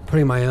like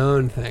putting my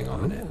own thing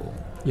on it,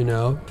 you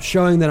know,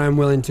 showing that I'm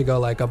willing to go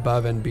like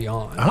above and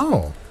beyond.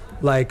 Oh.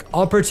 Like,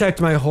 I'll protect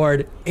my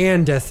horde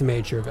and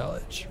decimate your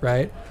village,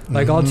 right?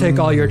 Like, I'll take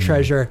all your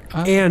treasure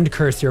and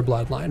curse your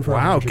bloodline for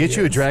 100 get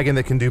you a years. dragon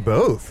that can do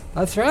both.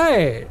 That's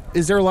right.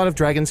 Is there a lot of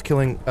dragons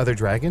killing other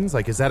dragons?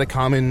 Like, is that a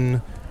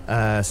common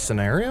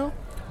scenario?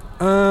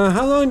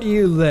 How long do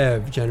you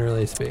live,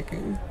 generally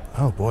speaking?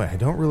 Oh, boy, I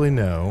don't really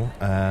know.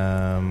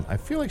 I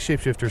feel like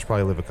shapeshifters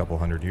probably live a couple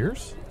 100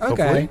 years. Okay.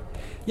 Hopefully.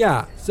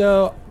 Yeah,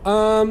 so,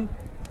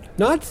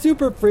 not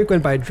super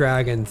frequent by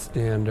dragon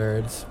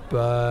standards,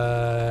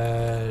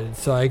 but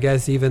so I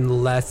guess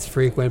even less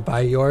frequent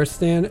by your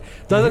standard.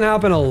 Doesn't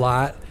happen a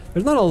lot.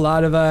 There's not a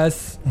lot of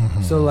us,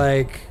 so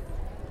like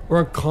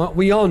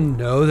we all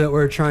know that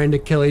we're trying to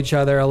kill each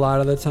other a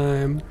lot of the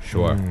time.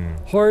 Sure.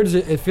 Hordes,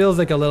 it feels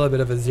like a little bit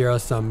of a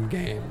zero-sum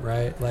game,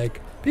 right?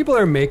 Like, people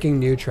are making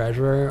new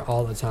treasure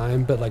all the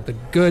time, but like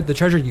the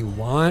treasure you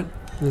want,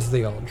 this is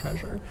the old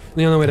treasure.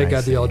 The only way to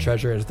get the old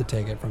treasure is to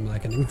take it from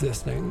like an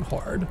existing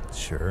horde.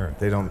 Sure.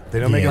 They don't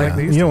make it like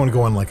these. You don't want to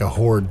go on like a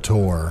horde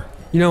tour.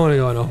 You don't want to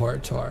go on a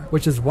horde tour,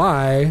 which is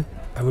why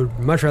I would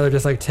much rather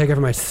just like take it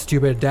from my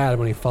stupid dad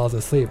when he falls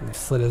asleep and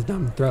slit his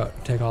dumb throat,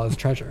 take all his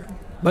treasure.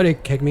 But he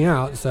kicked me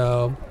out,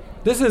 so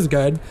this is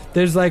good.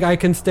 There's like, I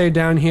can stay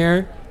down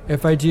here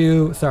if I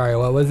do. Sorry,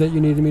 what was it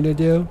you needed me to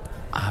do?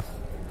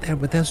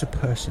 There's a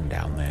person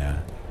down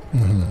there.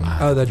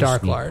 The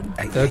Dark Lord.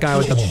 The guy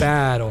with the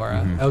bad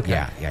aura. Okay.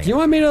 Yeah. Do you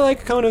want me to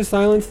like kind of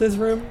silence this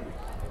room?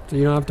 So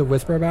you don't have to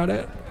whisper about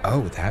it?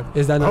 Oh, that...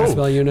 Is that not a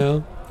spell you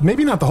know?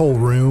 Maybe not the whole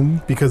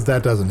room, because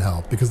that doesn't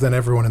help, because then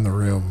everyone in the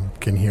room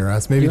can hear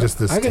us. Maybe just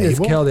this I can table?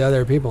 just kill the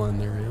other people in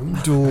the room.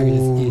 I can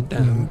just eat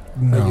them.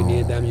 No. Oh, you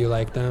need them, you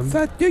like them?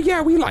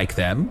 Yeah, we like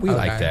them. We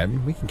like Okay.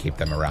 them. We can keep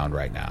them around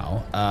right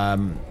now. How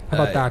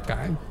about that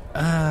guy?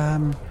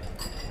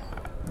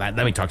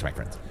 Let me talk to my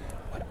friends.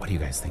 What do you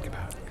guys think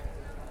about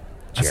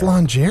That's Gerald?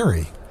 Lon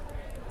Jerry.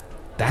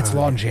 That's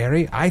Lon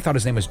Jerry? I thought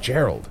his name was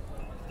Gerald.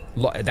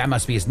 That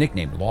must be his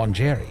nickname, Lon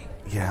Jerry.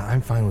 Yeah,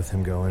 I'm fine with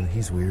him going.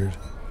 He's weird.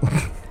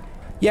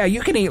 Yeah,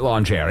 you can eat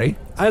Lon Jerry.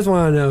 I just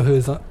want to know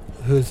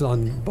who's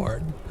on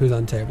board, who's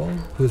on table,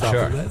 who's off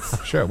of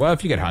this. Sure. Well,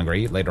 if you get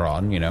hungry later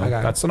on,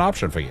 that's an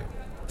option for you.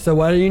 So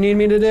what do you need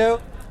me to do?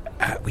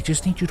 We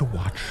just need you to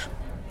watch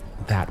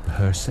that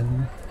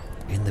person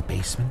in the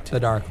basement. The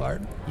Dark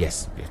Lord.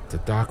 Yes, the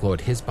Dark Lord.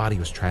 His body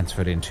was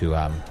transferred into,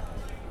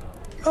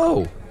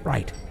 Oh,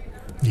 right.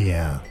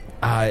 Yeah.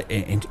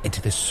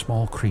 Into this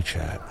small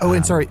creature. Oh,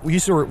 and sorry,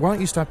 Usador, why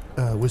don't you stop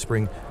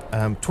whispering?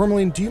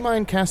 Tourmaline, do you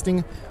mind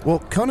casting... Well,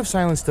 Cone of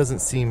Silence doesn't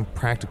seem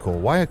practical.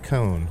 Why a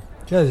cone?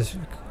 Just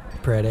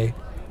pretty.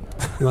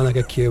 You want like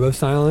a cube of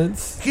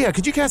silence? Yeah,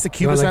 could you cast a You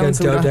cube want of like a silence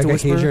so we don't have to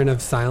whisper? dodecahedron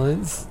of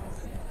silence?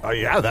 Oh,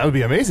 yeah, that would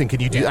be amazing. Can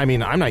you do... I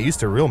mean, I'm not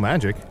used to real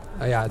magic.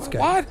 Oh yeah, it's good.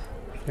 What?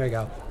 Here you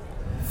go.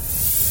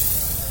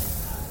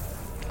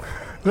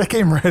 That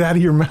came right out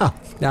of your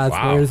mouth. That's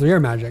Wow. where's your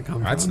magic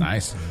come That's from?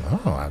 nice.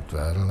 Oh, I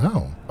don't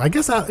know. I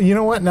guess, you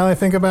know what? Now that I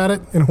think about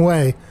it, in a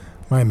way,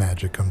 my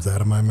magic comes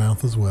out of my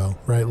mouth as well.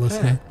 Right,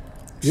 listener?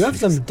 You have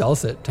some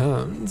dulcet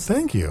tones.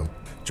 Thank you.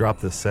 Drop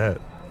the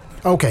set.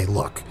 Okay,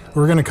 look.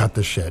 We're going to cut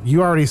this shit.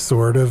 You already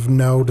sort of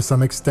know to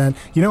some extent.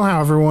 You know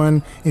how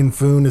everyone in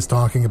Foon is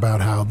talking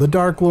about how the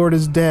Dark Lord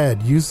is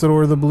dead.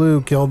 Usador the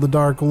Blue killed the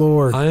Dark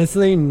Lord.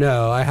 Honestly,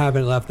 no. I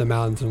haven't left the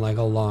mountains in like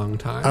a long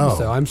time. Oh.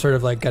 So I'm sort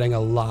of like getting a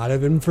lot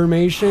of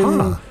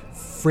information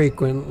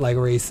like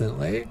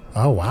recently.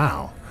 Oh,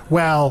 wow.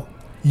 Well,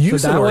 So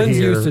that Usador one's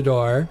here...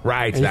 Usador.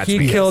 Right, And that's he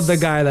BS. killed the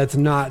guy that's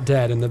not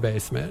dead in the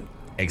basement.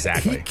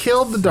 Exactly. He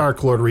killed the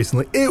Dark Lord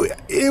recently.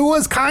 It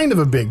was kind of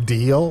a big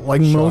deal.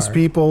 Like, most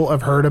people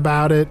have heard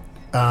about it.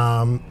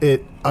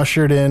 It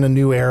ushered in a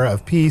new era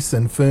of peace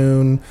and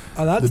Foon.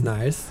 Oh, that's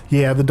nice.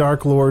 Yeah, the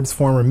Dark Lord's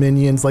former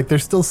minions, like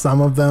there's still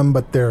some of them,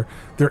 but their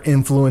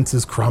influence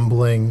is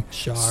crumbling.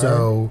 Sure.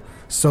 So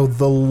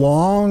the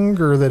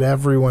longer that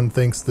everyone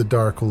thinks the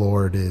Dark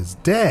Lord is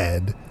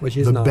dead, Which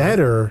he's the not.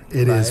 better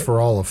it is Right.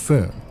 for all of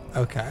Foon.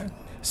 Okay.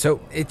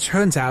 So it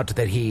turns out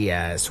that he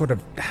sort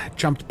of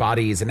jumped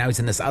bodies, and now he's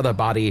in this other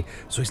body,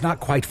 so he's not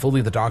quite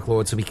fully the Dark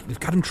Lord, so we've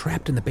got him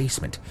trapped in the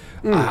basement.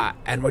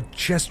 And we're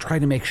just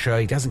trying to make sure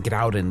he doesn't get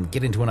out and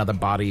get into another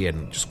body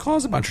and just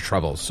cause a bunch of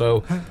trouble.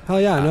 So,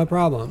 Hell yeah, no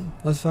problem.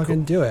 Let's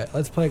fucking do it.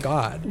 Let's play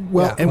God.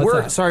 Well, Yeah, and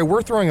what's that?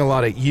 we're throwing a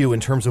lot at you in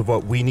terms of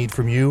what we need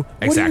from you. What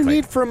do Exactly.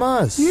 you need from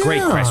us?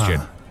 great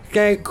question.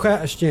 Okay,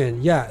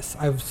 question. Yes,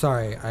 I'm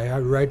sorry. I had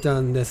to write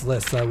down this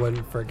list so I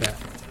wouldn't forget.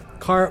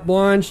 Carte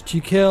blanche to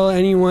kill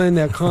anyone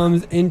that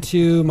comes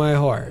into my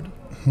horde.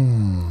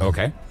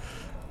 Okay.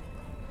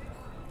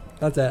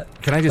 That's it.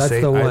 Can I just That's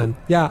say, the one.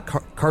 Yeah.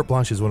 Carte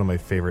Blanche is one of my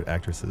favorite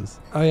actresses.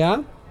 Oh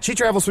yeah. She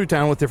travels through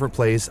town with different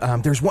plays.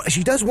 There's one.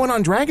 She does one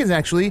on dragons,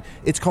 actually.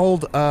 It's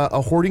called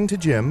A Hoarding to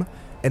Jim,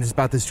 and it's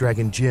about this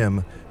dragon,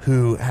 Jim,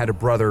 who had a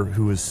brother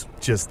who was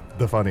just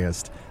the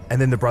funniest. And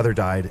then the brother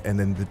died, and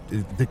then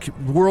the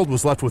world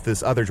was left with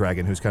this other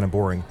dragon who's kind of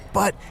boring.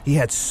 But he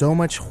had so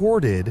much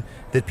hoarded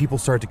that people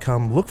started to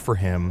come look for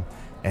him.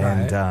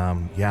 And,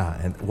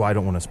 Right. I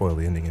don't want to spoil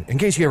the ending in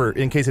case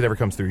it ever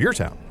comes through your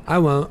town. I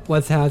won't.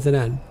 How's it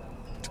end?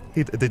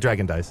 The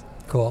dragon dies.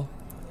 Cool.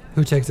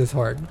 Who takes his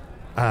horde?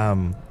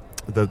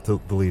 The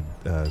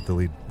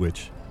lead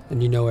witch.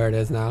 And you know where it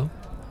is now?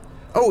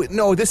 Oh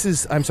no, this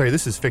is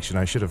fiction.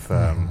 I should have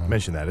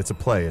mentioned that. It's a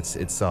play.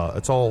 It's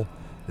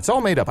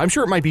all made up. I'm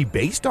sure it might be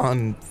based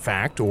on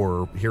fact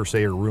or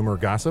hearsay or rumor,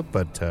 gossip,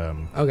 but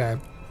Okay.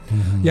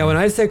 Yeah, when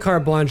I say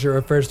carte blanche, it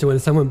refers to when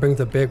someone brings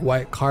a big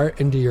white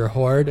cart into your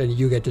horde and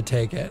you get to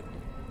take it.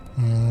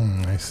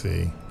 I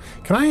see.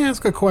 Can I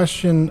ask a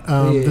question?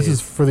 This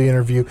is for the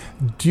interview.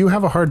 Do you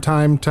have a hard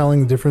time telling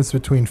the difference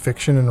between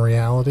fiction and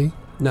reality?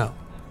 No.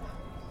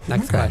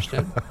 Next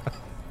question.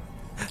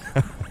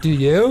 Do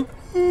you?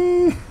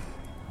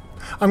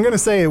 I'm going to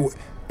say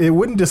it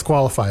wouldn't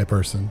disqualify a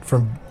person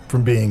from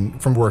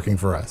working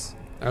for us.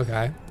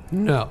 Okay.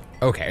 No.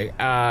 Okay.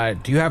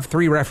 Do you have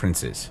 3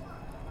 references?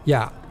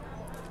 Yeah.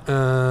 Wait,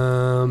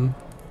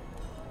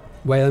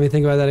 let me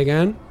think about that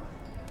again.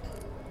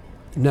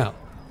 No.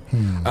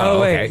 Oh,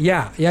 wait. Okay.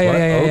 Yeah.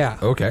 What? Yeah.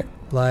 Okay.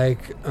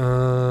 Like,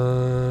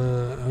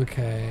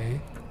 okay.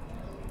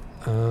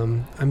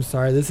 I'm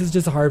sorry. This is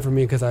just hard for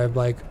me because I'm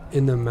like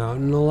in the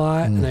mountain a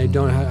lot, and I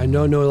don't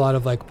know a lot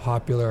of like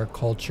popular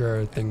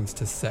culture things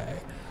to say.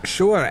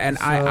 Sure, and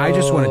I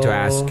just wanted to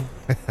ask.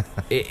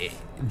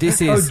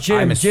 This is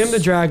Jim the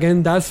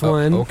Dragon. That's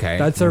one. Okay.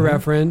 That's a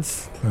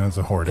reference. That's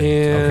a hoarding.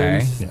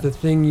 And Okay. the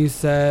thing you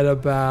said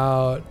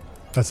about,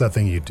 That's that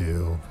thing you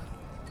do.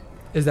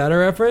 is that a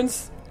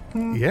reference?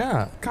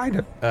 yeah, kind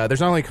of. there's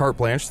not only Carte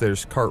Blanche.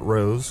 There's Carte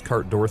Rose,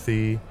 Carte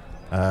Dorothy,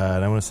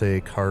 and I want to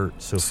say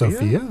Carte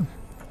Sophia.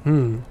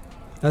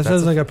 That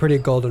sounds like a pretty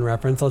golden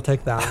reference. I'll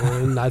take that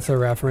one. That's a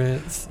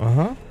reference.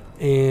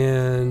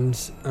 And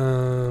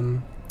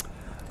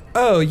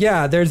oh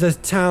yeah, there's a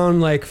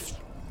town like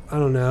I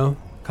don't know,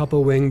 a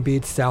couple wing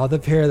beats south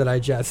of here that I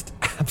just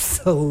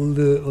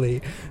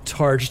absolutely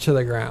torched to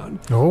the ground.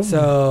 Oh.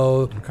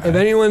 So if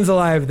anyone's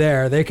alive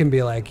there, they can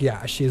be like,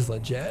 yeah, she's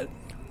legit.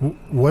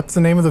 What's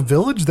the name of the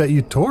village that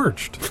you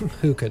torched?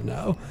 Who could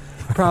know?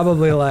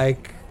 Probably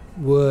like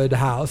Wood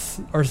House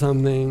or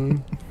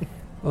something,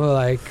 or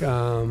like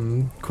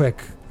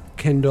quick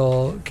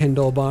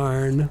Kindle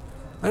Barn.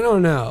 I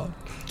don't know.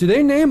 Do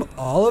they name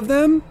all of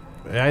them?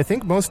 I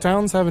think most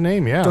towns have a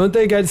name. Yeah. Don't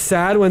they get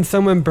sad when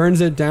someone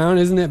burns it down?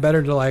 Isn't it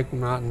better to like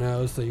not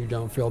know so you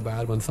don't feel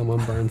bad when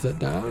someone burns it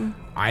down?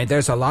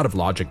 There's a lot of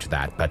logic to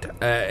that,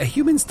 but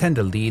humans tend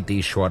to lead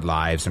these short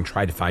lives and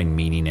try to find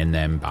meaning in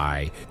them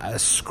by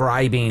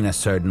ascribing a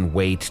certain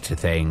weight to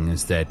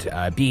things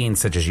that beings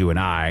such as you and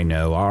I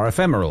know are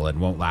ephemeral and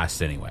won't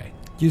last anyway.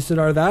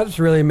 Usador, that's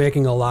really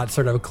making a lot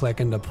sort of click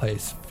into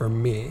place for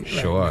me. Right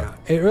Sure. now.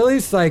 It really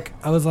is like,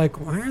 I was like,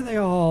 why are they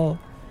all,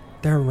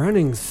 they're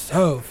running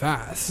so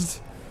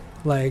fast.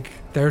 Like,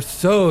 they're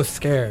so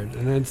scared.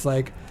 And it's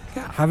like,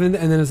 and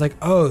then it's like,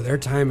 oh, their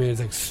timing is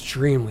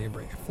extremely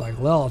brief. Like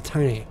little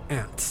tiny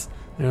ants.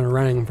 And they're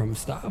running from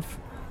stuff.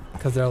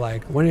 Because they're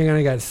like, when are you going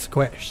to get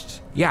squished?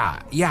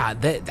 Yeah.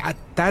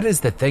 That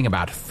is the thing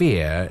about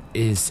fear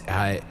is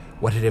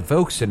what it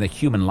evokes in a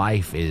human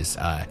life is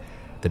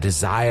the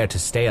desire to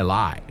stay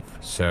alive.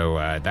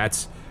 So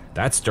that's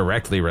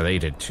directly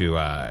related to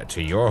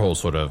your whole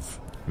sort of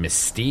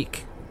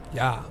mystique.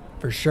 Yeah,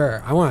 for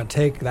sure. I want to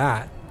take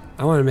that.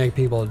 I want to make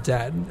people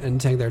dead and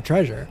take their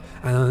treasure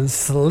and then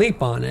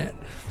sleep on it.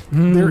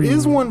 There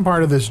is one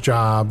part of this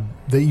job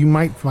that you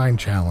might find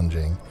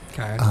challenging.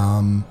 Okay.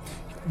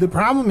 The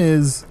problem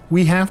is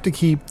we have to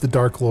keep the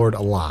Dark Lord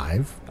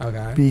alive.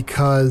 Okay.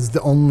 Because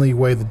the only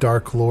way the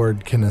Dark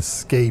Lord can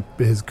escape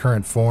his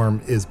current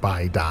form is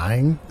by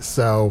dying.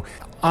 So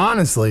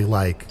honestly,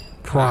 like,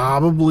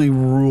 probably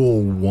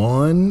rule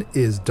 1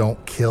 is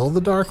don't kill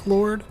the Dark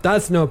Lord.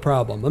 That's no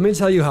problem. Let me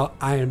tell you how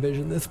I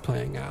envision this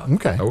playing out.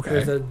 Okay.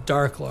 There's a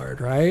Dark Lord,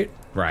 right?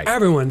 Right.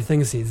 Everyone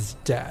thinks he's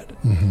dead.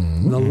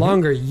 The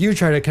longer you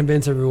try to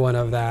convince everyone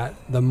of that,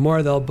 the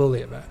more they'll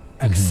believe it.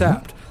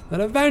 Except that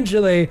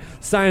eventually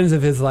signs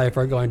of his life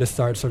are going to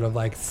start sort of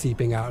like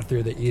seeping out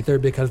through the ether,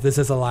 because this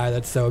is a lie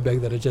that's so big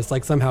that it just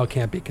like somehow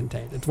can't be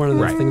contained. It's one of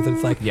those things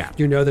that's like,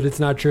 you know that it's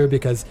not true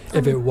because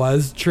if it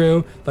was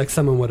true, like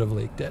someone would have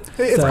leaked it.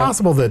 It's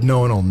possible that no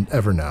one will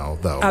ever know,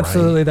 though.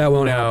 Absolutely, right? that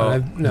won't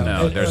happen.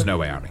 No, there's no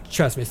way out.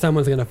 Trust me,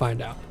 someone's going to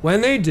find out.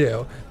 When they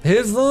do,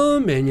 his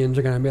little minions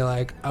are going to be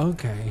like,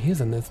 okay,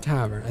 he's in this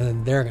tavern. And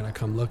then they're going to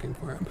come looking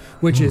for him,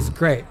 which is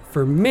great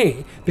for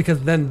me, because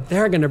then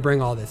they're going to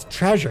bring all this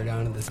treasure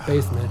down to this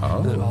basement,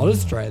 and then I'll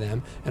destroy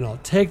them, and I'll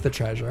take the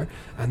treasure.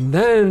 And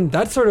then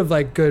that's sort of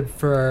like good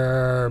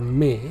for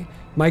me.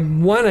 My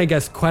one, I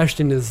guess,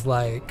 question is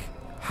like,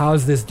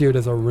 how's this dude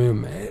as a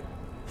roommate?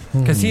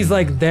 Because he's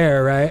like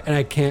there, right? And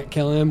I can't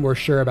kill him. We're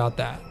sure about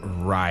that.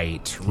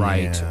 Right.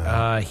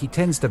 Yeah. He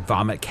tends to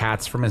vomit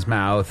cats from his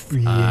mouth.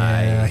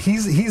 Yeah,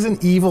 he's an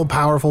evil,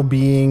 powerful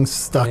being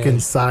stuck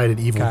inside an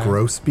evil,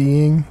 gross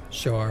being.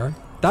 Sure.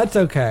 That's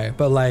okay.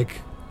 But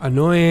like,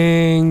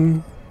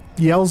 annoying.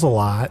 Yells a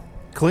lot.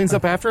 Cleans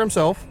up after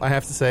himself, I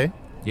have to say.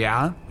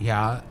 Yeah.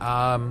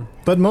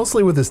 But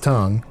mostly with his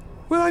tongue.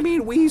 Well, I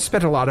mean, we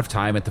spent a lot of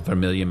time at the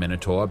Vermilion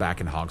Minotaur back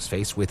in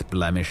Hogsface with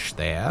Blemish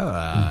there,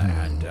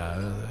 and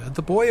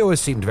the boy always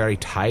seemed very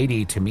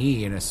tidy to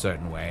me in a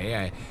certain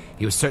way.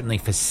 He was certainly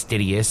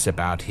fastidious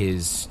about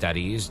his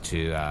studies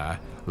to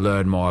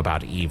learn more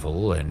about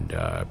evil and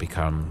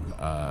become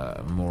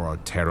more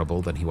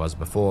terrible than he was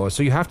before.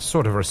 So you have to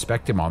sort of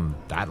respect him on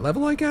that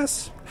level, I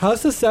guess. How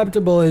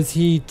susceptible is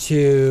he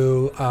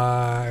to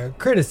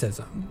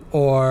criticism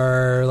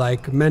or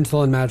like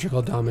mental and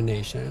magical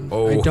domination?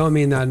 I don't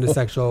mean that in a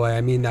sexual way.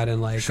 I mean that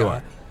in like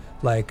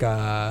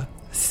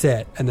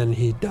sit, and then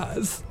he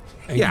does.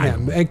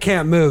 And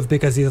can't move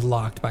because he's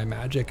locked by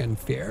magic and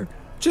fear.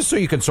 Just so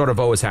you can sort of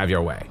always have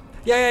your way.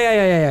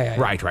 Yeah.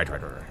 Right.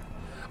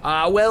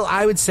 Well,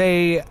 I would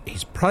say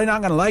he's probably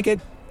not going to like it,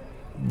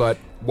 but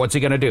what's he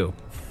going to do?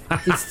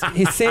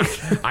 He's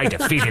I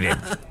defeated him.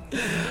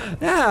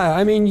 Yeah,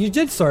 I mean, you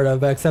did sort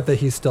of, except that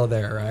he's still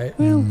there, right?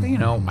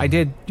 Well, I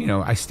did,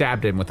 I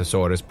stabbed him with a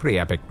sword. It's a pretty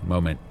epic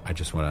moment. I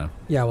just want to...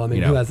 Yeah, well, I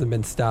mean, who hasn't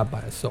been stabbed by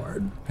a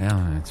sword?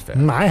 Well, that's fair.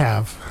 I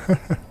have.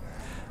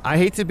 I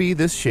hate to be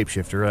this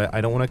shapeshifter.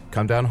 I don't want to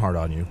come down hard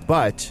on you,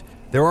 but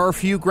there are a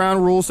few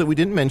ground rules that we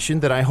didn't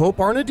mention that I hope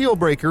aren't a deal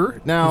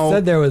breaker. Now, you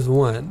said there was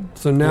one,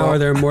 so now are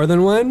there more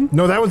than one?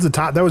 No, that was the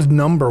top. That was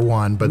number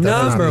one, but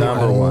that's not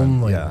number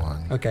only Yeah.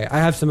 one. Okay, I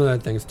have some other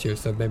things too,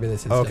 so maybe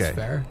this is just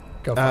fair.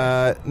 Go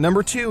for it.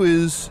 Number 2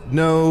 is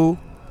no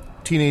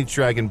teenage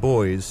dragon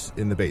boys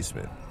in the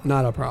basement.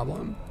 Not a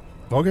problem.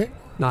 Okay.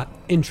 Not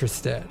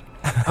interested.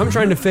 I'm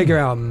trying to figure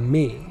out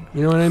me.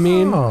 You know what I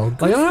mean? Oh,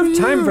 good like, I don't have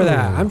for time for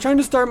that. you. I'm trying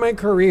to start my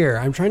career.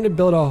 I'm trying to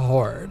build a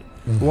horde.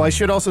 Well, I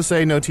should also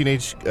say no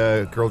teenage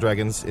girl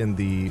dragons in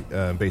the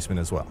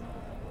basement as well.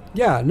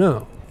 Yeah,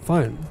 no.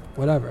 Fine.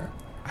 Whatever.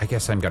 I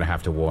guess I'm going to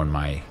have to warn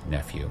my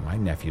nephew. My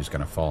nephew's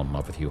going to fall in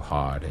love with you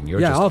hard, and you're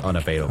Yeah, just I'll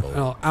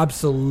unavailable.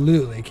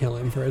 absolutely kill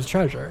him for his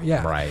treasure.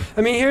 Yeah. Right.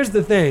 I mean, here's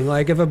the thing.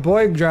 Like, if a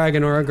boy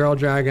dragon or a girl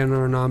dragon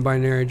or a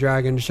non-binary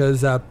dragon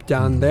shows up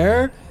down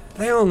there,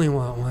 they only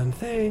want one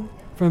thing.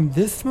 From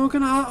this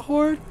smoking hot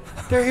horde,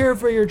 they're here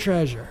for your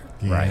treasure.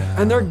 Right.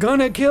 And they're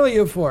gonna kill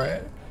you for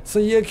it. So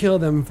you kill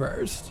them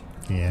first.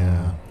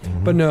 Yeah.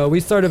 But no, we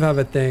sort of have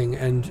a thing,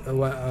 and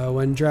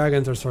when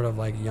dragons are sort of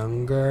like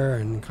younger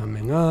and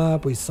coming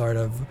up, we sort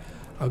of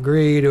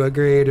agree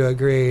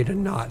to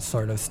not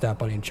sort of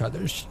step on each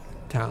other's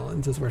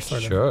talons as we're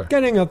sort of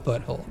getting a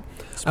foothold.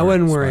 I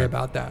wouldn't worry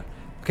about that.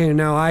 Okay,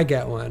 now I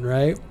get one,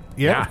 right?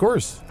 Yeah, of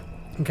course.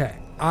 Okay,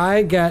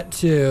 I get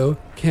to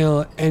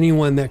kill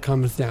anyone that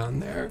comes down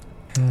there.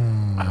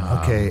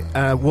 Okay.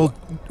 Well,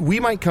 we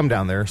might come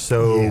down there,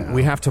 so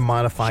we have to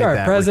modify Sure,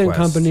 that present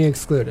request. company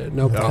excluded.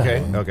 No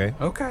problem.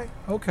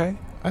 Okay.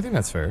 I think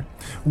that's fair.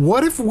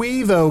 What if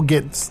we, though,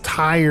 get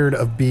tired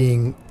of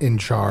being in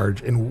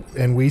charge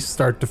and we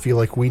start to feel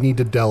like we need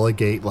to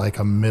delegate like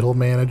a middle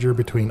manager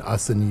between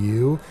us and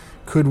you?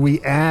 Could we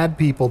add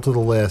people to the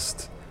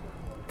list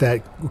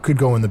that could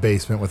go in the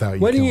basement without you?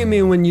 What do you killing mean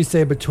them? when you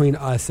say between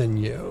us and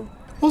you?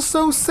 Well,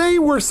 so say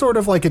we're sort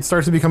of like it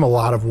starts to become a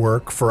lot of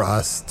work for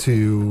us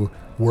to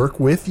work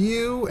with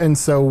you, and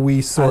so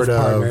we sort As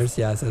of partners,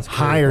 yes, as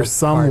hire partners,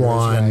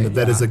 someone right,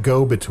 that is yeah. a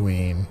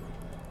go-between.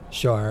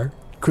 Sure.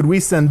 Could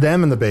we send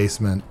them in the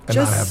basement and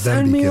Just not have them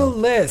send be me killed? a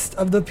list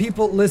of the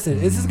people.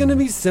 Listen, this is going to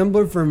be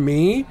simpler for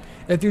me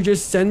if you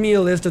just send me a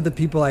list of the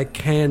people I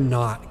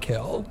cannot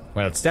kill.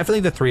 Well, it's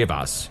definitely the three of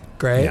us.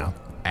 Great. Yeah.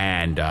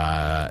 And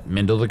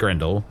Mindle the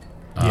Grindle,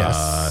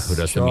 Yes. who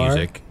does Sure. the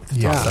music.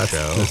 Yeah, Top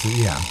show.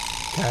 yeah.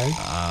 Okay.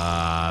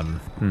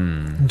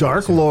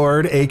 Dark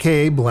Lord,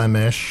 a.k.a.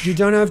 Blemish. You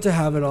don't have to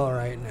have it all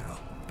right now.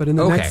 But in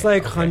the next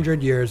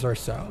 100 years or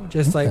so,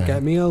 just like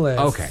get me a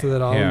list so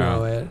that I'll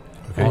know it.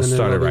 I'll and then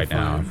start it it'll be right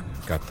now. fine.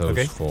 got those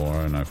Okay.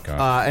 4, and I've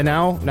got... And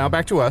now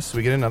back to us.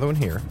 We get another one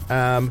here.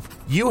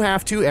 You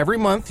have to, every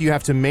month, you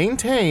have to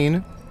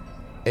maintain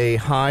a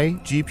high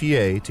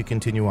GPA to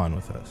continue on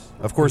with us.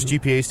 Of course,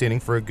 GPA standing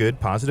for a good,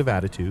 positive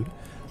attitude.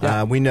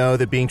 Yeah. We know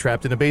that being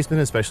trapped in a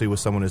basement, especially with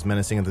someone as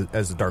menacing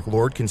as the Dark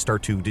Lord, can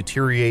start to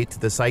deteriorate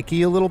the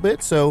psyche a little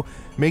bit. So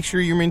make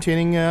sure you're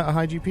maintaining a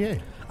high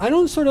GPA. I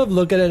don't sort of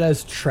look at it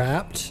as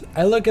trapped.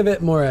 I look at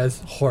it more as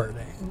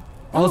hoarding.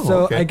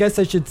 Also, okay. I guess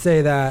I should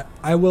say that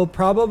I will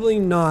probably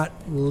not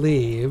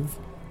leave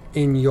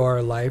in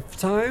your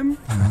lifetime,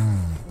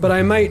 but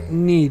I might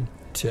need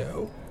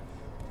to.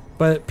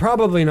 But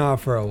probably not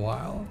for a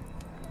while.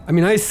 I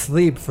mean, I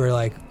sleep for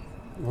like,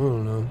 I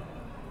don't know,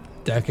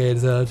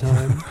 decades at a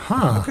time.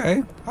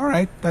 Okay, all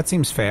right, that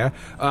seems fair.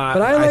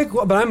 But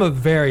but I'm a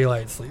very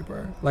light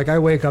sleeper. Like, I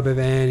wake up if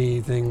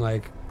anything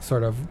like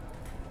sort of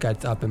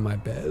gets up in my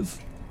biz.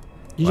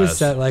 You Well, just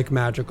set like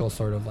magical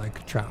sort of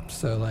like traps.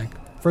 So like,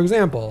 for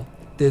example,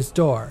 this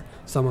door,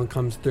 someone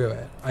comes through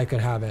it, I could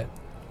have it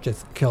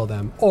just kill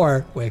them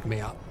or wake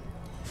me up,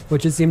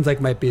 which it seems like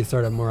might be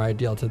sort of more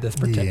ideal to this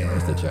particular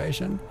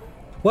situation.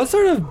 What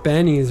sort of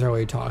bennies are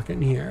we talking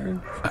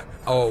here?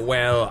 Oh,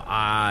 well,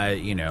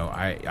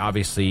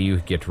 obviously you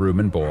get room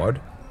and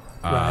board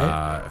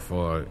Right.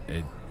 for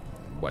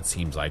what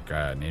seems like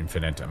an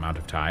infinite amount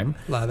of time.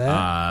 Love it.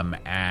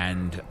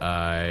 And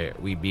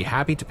we'd be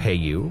happy to pay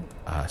you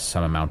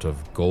some amount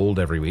of gold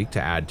every week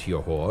to add to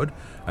your hoard.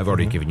 I've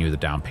already given you the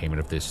down payment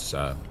of this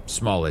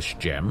smallish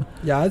gem.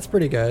 Yeah, it's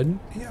pretty good.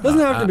 Doesn't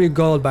have to be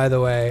gold, by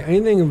the way.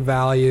 Anything of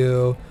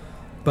value,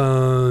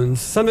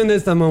 bones, something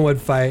that someone would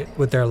fight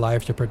with their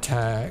life to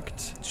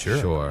protect.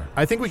 Sure.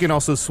 I think we can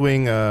also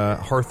swing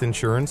hearth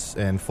insurance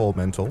and full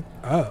mental.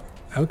 Oh,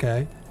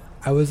 okay.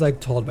 I was like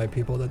told by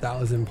people that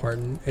was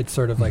important. It's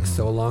sort of like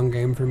so long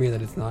game for me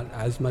that it's not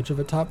as much of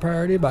a top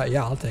priority, but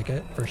yeah, I'll take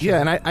it for sure.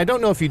 Yeah, and I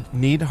don't know if you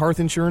need hearth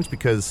insurance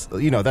because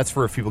that's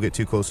for if people get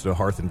too close to the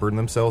hearth and burn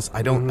themselves.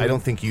 I don't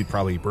think you'd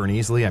probably burn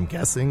easily. I'm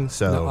guessing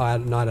so. No,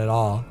 not at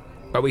all.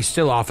 But we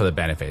still offer the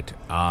benefit,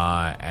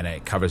 and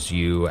it covers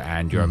you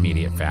and your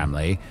immediate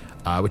family,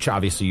 which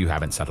obviously you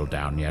haven't settled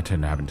down yet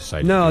and haven't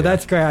decided to No, do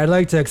that's great. I'd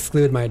like to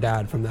exclude my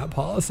dad from that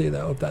policy,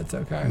 though, if that's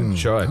okay.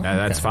 Sure, no,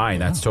 that's fine.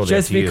 That's totally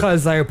Just up to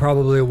because I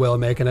probably will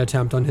make an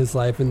attempt on his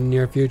life in the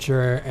near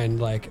future, and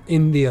like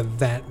in the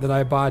event that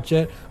I botch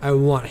it, I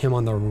want him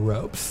on the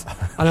ropes.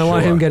 I don't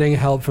want him getting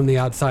help from the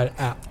outside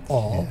at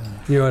all.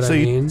 You know what I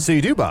mean? So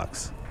you do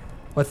box.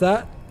 What's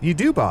that? You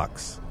do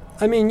box.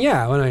 I mean,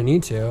 yeah, when I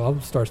need to,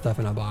 I'll store stuff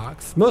in a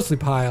box. Mostly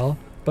pile,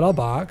 but I'll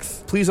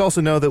box. Please also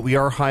know that we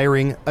are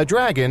hiring a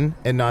dragon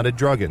and not a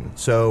druggen.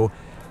 So,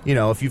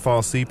 if you fall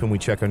asleep and we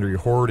check under your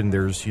hoard and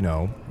there's,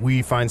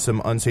 we find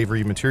some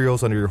unsavory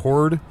materials under your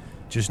hoard,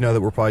 just know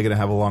that we're probably going to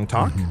have a long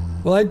talk.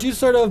 Well, I do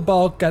sort of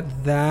balk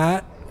at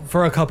that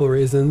for a couple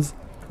reasons.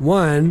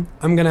 One,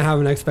 I'm going to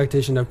have an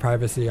expectation of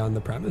privacy on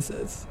the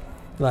premises.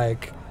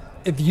 Like,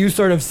 if you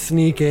sort of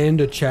sneak in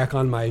to check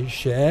on my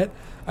shit,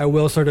 I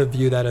will sort of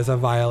view that as a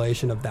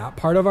violation of that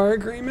part of our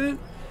agreement.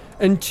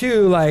 And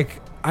two,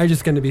 like, I'm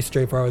just going to be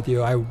straightforward with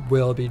you. I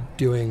will be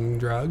doing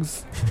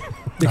drugs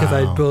because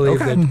I believe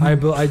that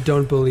I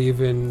don't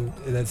believe in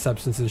that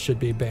substances should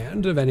be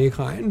banned of any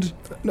kind.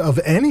 Of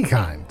any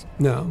kind.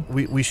 No.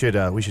 We should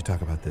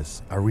talk about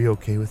this. Are we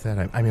okay with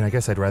that? I mean, I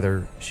guess I'd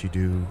rather she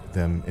do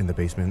them in the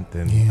basement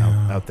than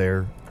out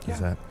there. Is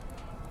that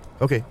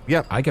okay?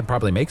 Yeah, I could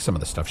probably make some of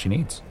the stuff she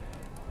needs.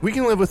 we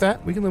can live with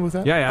that. Yeah,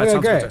 that Okay,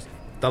 sounds great. good.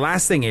 The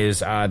last thing is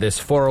this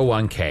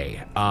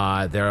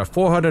 401k. There are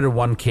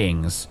 401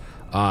 kings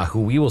who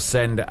we will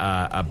send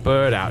a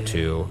bird out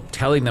to,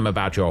 telling them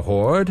about your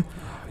hoard.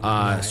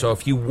 So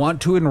if you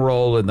want to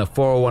enroll in the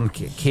 401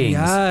 kings,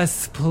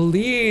 Yes,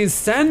 please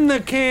send the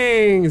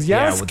kings.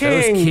 Yes, well,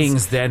 kings. those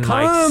kings then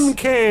come, might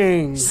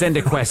kings. send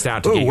a quest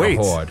out to Oh get wait,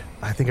 your hoard.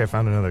 I think I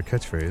found another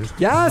catchphrase.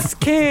 Yes,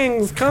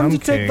 kings, come to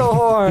take king. the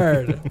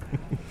hoard.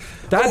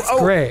 That's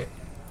great.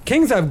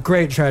 Kings have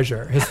great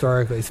treasure,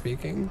 historically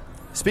speaking.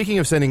 Speaking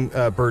of sending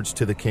birds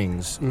to the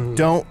kings,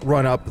 don't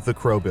run up the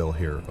crow bill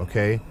here,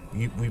 okay?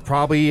 We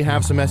probably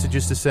have some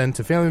messages to send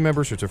to family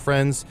members or to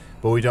friends,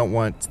 but we don't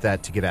want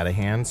that to get out of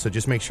hand. So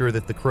just make sure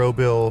that the crow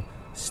bill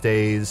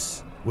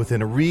stays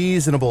within a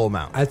reasonable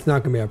amount. That's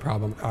not going to be a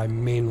problem. I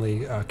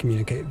mainly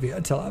communicate via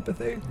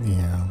telepathy.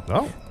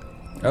 Yeah.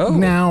 Oh,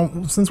 Now,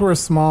 since we're a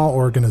small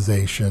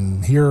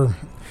organization, here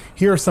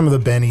are some of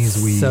the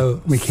bennies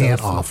we can't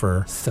small.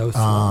 offer. So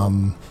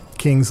small.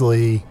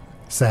 Kingsley,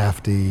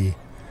 Safety,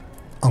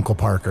 Uncle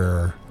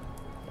Parker,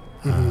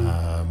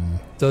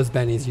 Those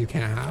bennies you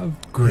can't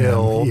have. Grim,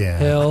 Hill. yeah,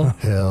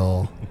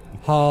 Hill.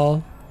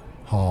 Hall.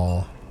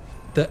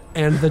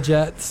 And the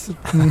Jets.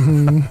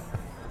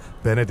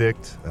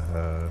 Benedict.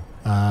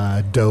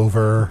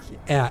 Dover.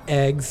 Yeah,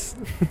 eggs.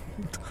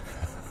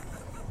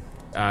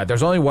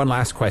 there's only one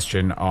last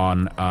question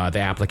on the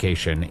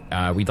application.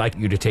 We'd like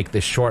you to take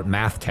this short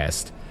math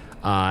test.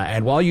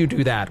 And while you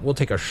do that, we'll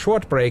take a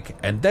short break,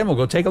 and then we'll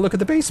go take a look at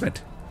the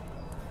basement.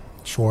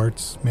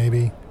 Schwartz,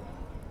 maybe.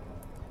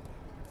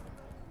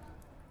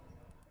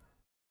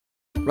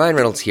 Ryan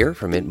Reynolds here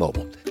from Mint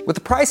Mobile. With the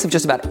price of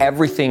just about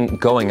everything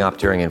going up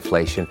during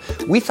inflation,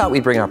 we thought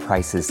we'd bring our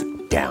prices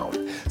down.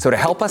 So to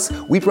help us,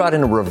 we brought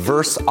in a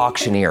reverse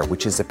auctioneer,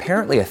 which is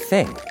apparently a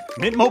thing.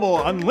 Mint Mobile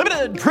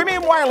Unlimited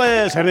Premium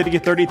Wireless. How to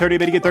get 30, 30,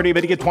 bit to get 30,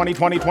 bit to get 20,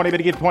 20, 20, bit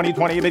to get 20,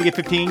 20, bit to get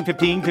 15,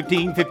 15,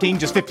 15, 15,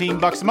 just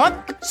 $15 a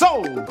month?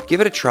 Sold!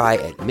 Give it a try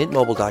at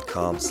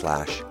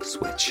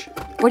mintmobile.com/switch.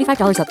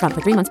 $45 up front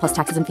for 3 months plus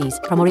taxes and fees.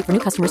 Promo rate for new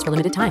customers for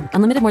limited time.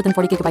 Unlimited more than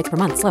 40 gigabytes per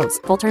month. Slows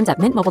full terms at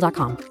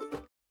mintmobile.com.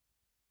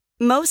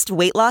 Most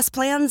weight loss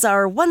plans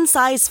are one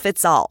size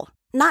fits all,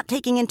 not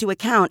taking into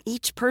account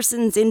each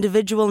person's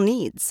individual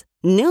needs.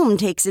 Noom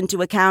takes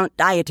into account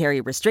dietary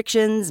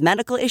restrictions,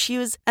 medical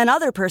issues, and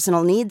other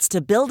personal needs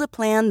to build a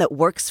plan that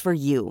works for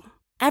you.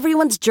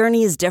 Everyone's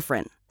journey is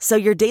different, so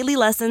your daily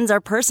lessons are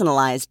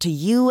personalized to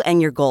you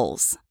and your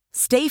goals.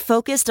 Stay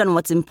focused on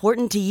what's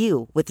important to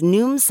you with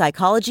Noom's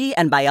psychology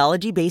and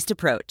biology-based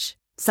approach.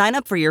 Sign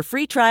up for your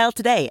free trial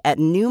today at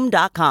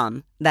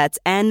Noom.com. That's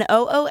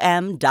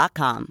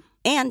Noom.com.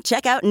 And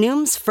check out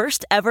Noom's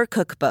first ever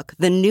cookbook,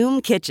 The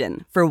Noom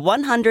Kitchen, for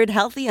 100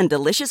 healthy and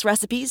delicious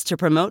recipes to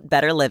promote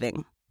better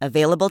living.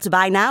 Available to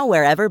buy now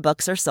wherever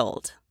books are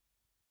sold.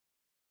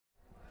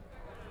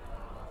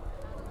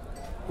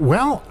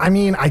 Well, I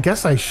mean, I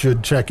guess I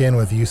should check in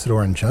with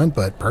Usador and Chunt,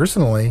 but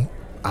personally,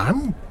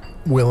 I'm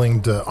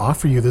willing to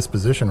offer you this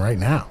position right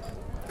now.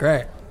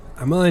 Great.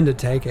 I'm willing to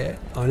take it.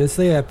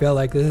 Honestly, I feel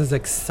like this is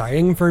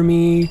exciting for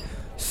me.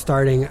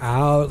 Starting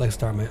out, like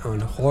start my own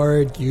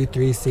horde. You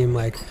three seem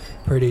like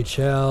pretty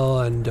chill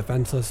and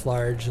defenseless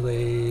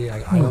largely. I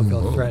don't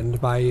feel threatened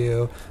by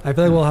you. I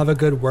feel like we'll have a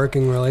good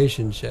working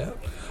relationship.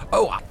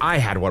 Oh, I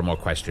had one more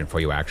question for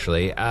you,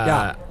 actually.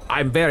 Yeah.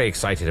 I'm very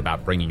excited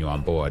about bringing you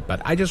on board,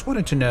 but I just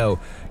wanted to know,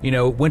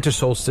 winter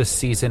solstice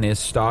season is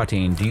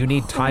starting. Do you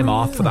need time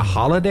off for the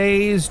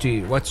holidays?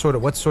 What's sort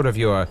of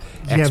your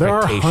expectation there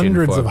are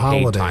hundreds for of paid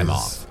holidays. time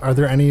off? Are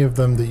there any of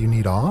them that you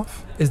need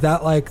off? Is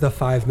that like the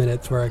 5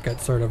 minutes where it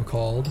gets sort of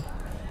cold?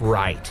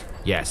 Right.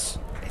 Yes.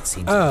 It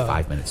seems like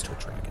 5 minutes to a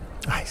dragon.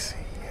 I see.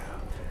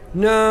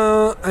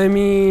 No, I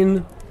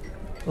mean,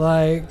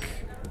 like,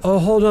 oh,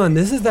 hold on.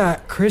 This is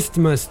that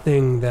Christmas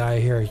thing that I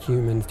hear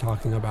humans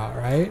talking about,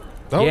 right?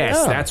 Oh, yes,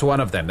 yeah. That's one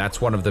of them. That's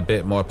one of the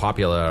bit more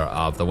popular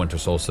of the winter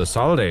solstice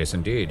holidays,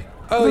 indeed.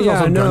 Oh,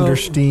 yeah, no.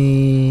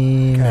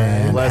 Gunderstein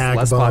and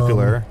less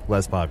popular.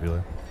 Less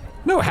popular.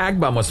 No,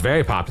 Hagbum was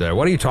very popular.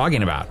 What are you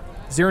talking about?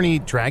 Is there any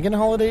dragon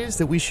holidays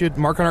that we should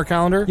mark on our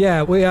calendar?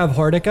 Yeah, we have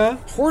Hortica.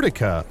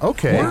 Hortica,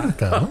 okay.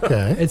 Hortica,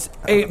 okay. It's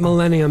 8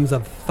 millenniums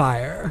of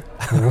fire.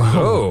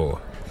 Whoa.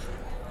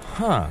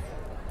 Huh.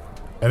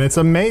 And it's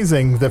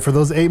amazing that for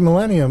those 8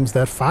 millenniums,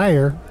 that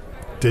fire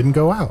didn't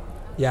go out.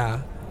 Yeah.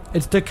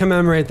 It's to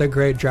commemorate the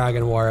Great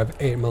Dragon War of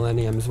 8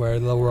 millenniums, where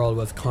the world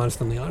was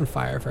constantly on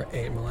fire for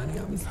 8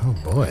 millenniums. Oh,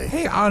 boy.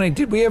 Hey, Arnie,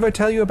 did we ever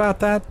tell you about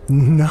that?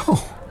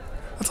 No.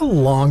 That's a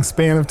long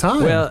span of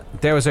time. Well,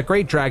 there was a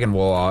Great Dragon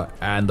War,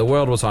 and the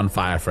world was on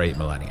fire for 8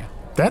 millennia.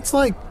 That's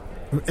like,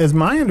 is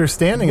my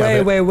understanding of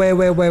it. Way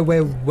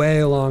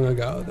long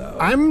ago, though.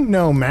 I'm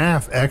no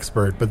math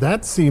expert, but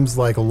that seems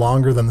like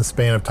longer than the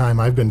span of time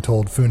I've been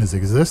told Foon has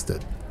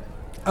existed.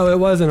 Oh, it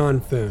wasn't on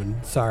Foon.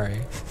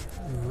 Sorry.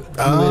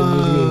 You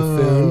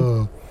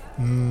mean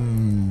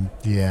Foon?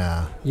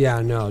 Yeah.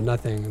 Yeah, no,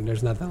 nothing.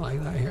 There's nothing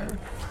like that here.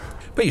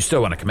 But you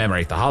still want to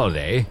commemorate the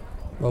holiday.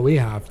 Well, we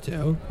have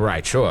to.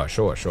 Right, sure.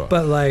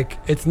 But, like,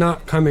 it's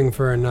not coming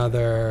for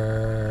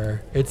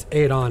another... It's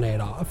 8 on,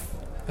 8 off.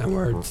 And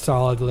we're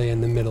solidly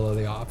in the middle of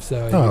the off.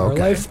 So, in our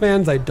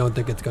lifespans, I don't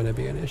think it's going to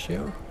be an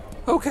issue.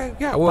 Okay,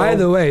 yeah, well... By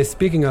the way,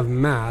 speaking of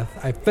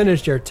math, I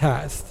finished your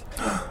test.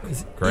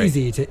 It's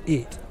easy to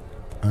eat.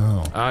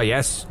 Oh.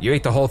 Yes. You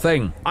ate the whole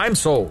thing. I'm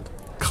sold.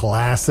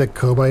 Classic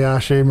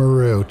Kobayashi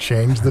Maru.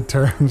 Changed the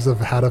terms of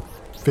how to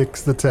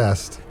fix the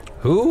test.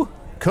 Who?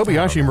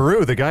 Kobayashi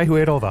Maru, the guy who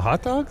ate all the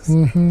hot dogs?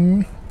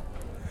 Mm-hmm.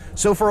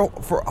 So for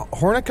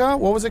Hornica,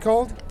 what was it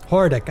called?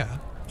 Hortica.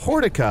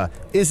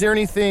 Is there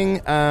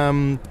anything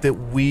that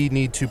we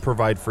need to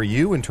provide for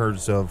you in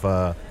terms of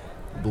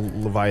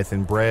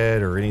Leviathan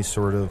bread or any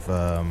sort of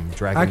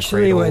dragon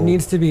Actually, cradle? what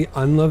needs to be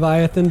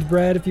unleviathaned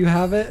bread if you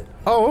have it.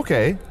 Oh,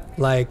 okay.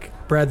 Like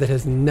bread that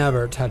has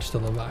never touched a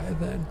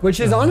Leviathan, which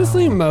is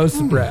honestly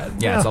most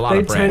bread. Yeah, it's a lot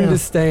of bread. They tend to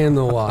stay in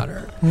the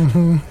water.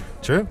 Mm-hmm.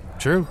 True.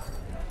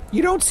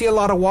 You don't see a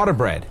lot of water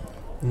bread.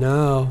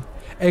 No.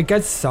 It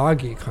gets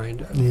soggy, kind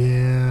of.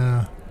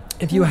 Yeah.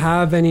 If you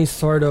have any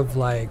sort of,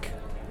 like,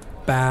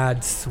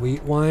 bad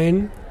sweet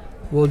wine,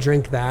 we'll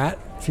drink that.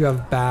 If you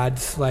have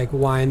bad, like,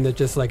 wine that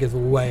just, like, is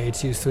way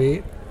too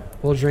sweet,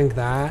 we'll drink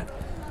that.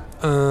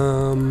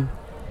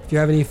 If you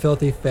have any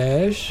filthy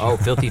fish... Oh,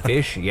 filthy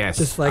fish? Yes.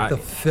 Just, like, the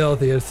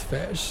filthiest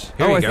fish.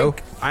 Here you go.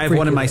 I have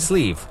one in my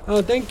sleeve.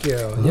 Oh, thank you.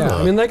 Yeah,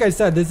 I mean, like I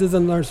said, this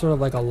isn't sort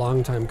of, like, a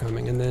long time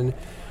coming. And then...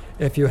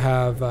 If you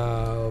have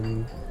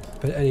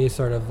any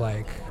sort of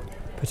like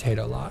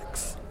potato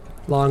locks,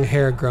 long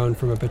hair grown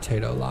from a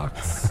potato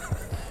locks.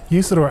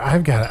 Usador,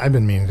 I've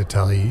been meaning to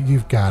tell you,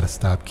 you've got to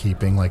stop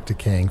keeping like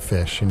decaying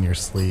fish in your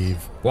sleeve.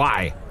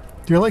 Why?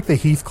 You're like the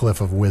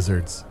Heathcliff of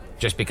wizards.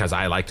 Just because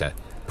I like to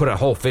put a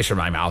whole fish in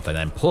my mouth and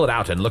then pull it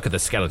out and look at the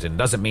skeleton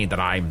doesn't mean that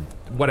I'm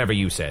whatever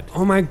you said.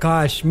 Oh my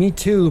gosh, me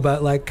too,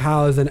 but like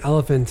cows and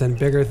elephants and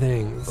bigger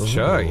things.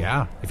 Sure,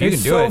 yeah. If you It's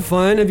can do so it.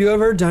 fun. Have you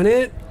ever done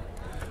it?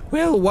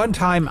 Well, one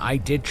time I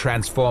did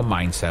transform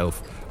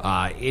myself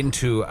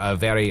into a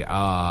very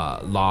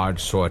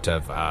large sort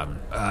of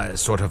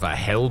a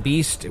hell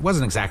beast. It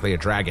wasn't exactly a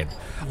dragon,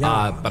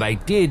 but I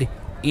did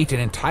eat an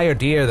entire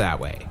deer that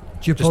way.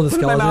 Did you pull the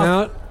skeleton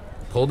out?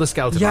 Pull the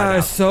skeleton Yeah, right out.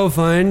 it's so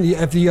fun.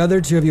 If the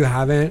other two of you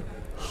haven't,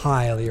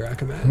 highly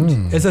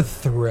recommend. It's a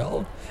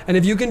thrill. And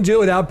if you can do it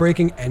without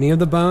breaking any of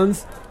the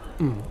bones,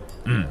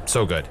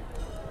 So good.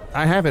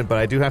 I haven't, but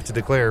I do have to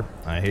declare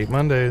I hate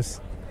Mondays.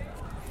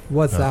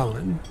 what's that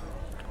one?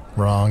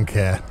 Wrong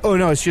cat. Oh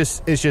no, it's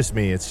just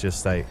me. It's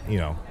just I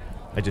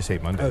just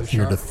hate Mondays. Oh,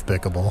 You're sure.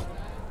 despicable.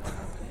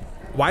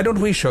 Why don't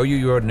we show you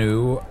your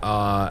new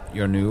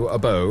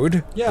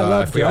abode? Yeah,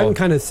 love to. I can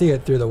kind of see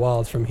it through the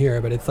walls from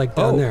here, but it's like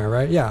down there,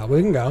 right? Yeah,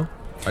 we can go.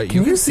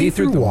 you can see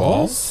through the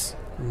walls?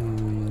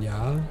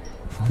 Yeah.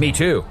 Me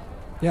too.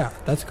 Yeah,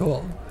 that's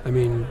cool. I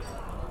mean,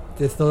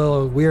 it's the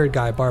little weird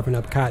guy barfing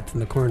up cats in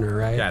the corner,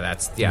 right? Yeah,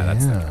 that's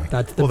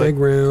That's the big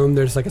room.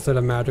 There's like a sort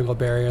of magical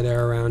barrier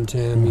there around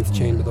him. He's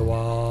chained to the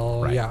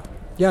wall. Right. Yeah.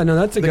 Yeah, no,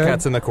 that's a the good.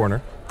 cat's in the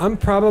corner. I'm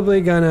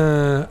probably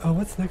gonna. Oh,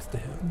 what's next to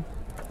him?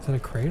 Is that a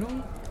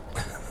cradle?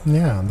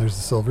 Yeah, there's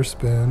a silver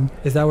spoon.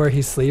 Is that where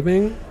he's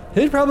sleeping?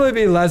 He'd probably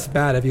be less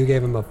bad if you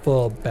gave him a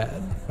full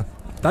bed.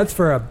 That's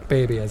for a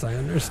baby, as I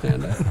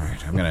understand it. All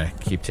right, I'm going to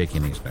keep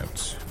taking these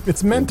notes.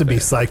 It's meant to be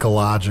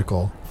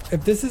psychological.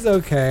 If this is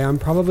okay, I'm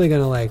probably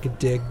gonna like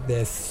dig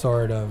this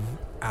sort of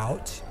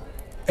out.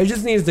 It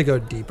just needs to go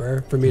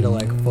deeper for me to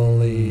like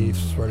fully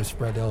sort of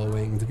spread the little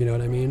wings, if you know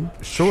what I mean.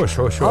 Sure.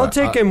 I'll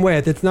take him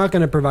with. It's not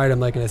going to provide him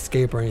like an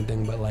escape or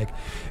anything, but like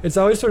it's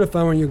always sort of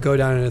fun when you go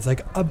down and it's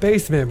like a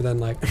basement, but then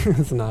like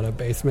it's not a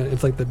basement.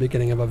 It's like the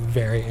beginning of a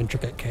very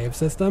intricate cave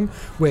system,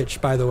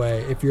 which, by the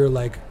way, if you're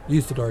like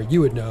Usador,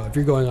 you would know if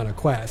you're going on a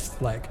quest,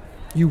 like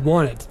you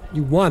want it.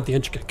 You want the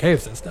intricate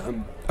cave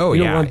system. Oh,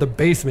 you yeah. don't want the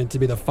basement to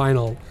be the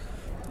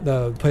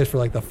place for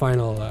like the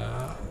final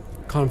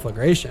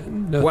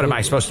conflagration. No, What am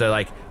I supposed to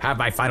like have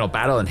my final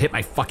battle and hit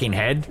my fucking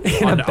head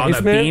In on a the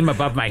basement? beam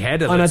above my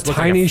head on a Let's look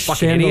like tiny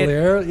fucking idiot?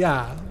 chandelier?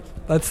 Yeah,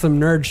 that's some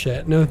nerd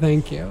shit. No,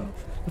 thank you.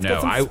 Let's No,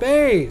 get some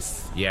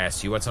space.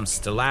 Yes, you want some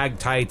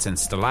stalactites and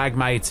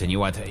stalagmites, and you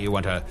want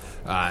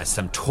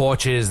some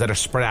torches that are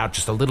spread out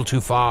just a little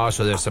too far,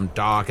 so there's some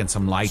dark and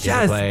some light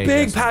Yes, interplay.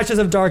 big Yes. patches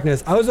of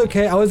darkness. I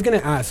was gonna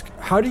ask,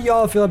 how do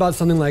y'all feel about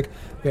something like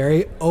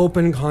very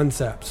open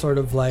concept, sort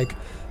of like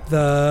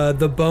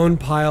the bone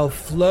pile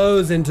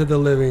flows into the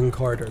living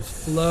quarters,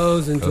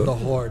 flows into the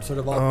horde, sort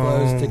of all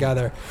flows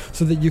together,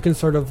 so that you can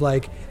sort of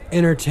like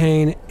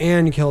entertain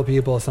and kill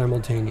people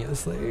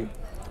simultaneously.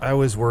 I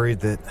was worried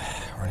this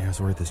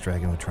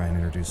dragon would try and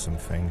introduce some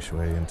feng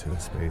shui into the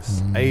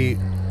space.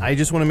 I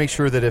just want to make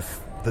sure that if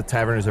the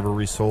tavern is ever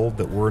resold,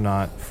 that we're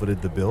not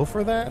footed the bill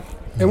for that.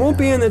 It won't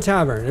be in the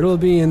tavern. It'll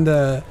be in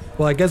the.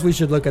 Well, I guess we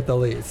should look at the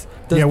lease.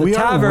 Does We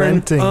are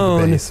renting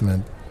the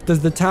basement.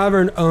 Does the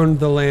tavern own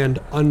the land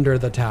under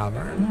the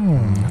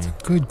tavern? That's a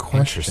good question.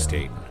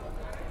 Interesting.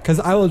 Because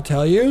I will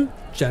tell you,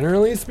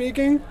 generally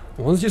speaking,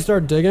 once you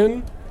start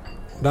digging,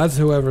 that's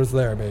whoever's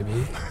there,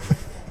 baby.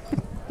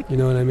 You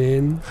know what I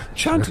mean?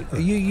 Chunt,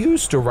 you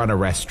used to run a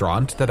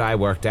restaurant that I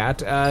worked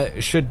at.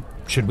 Should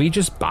we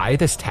just buy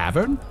this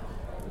tavern?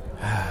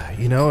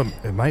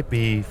 It might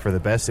be for the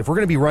best. If we're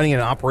going to be running an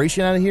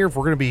operation out of here, if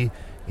we're going to be,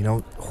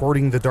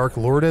 hoarding the Dark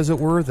Lord, as it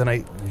were,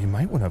 then you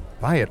might want to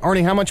buy it.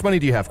 Arnie, how much money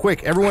do you have?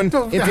 Quick, everyone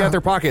empty out their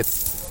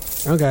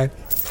pockets. Okay.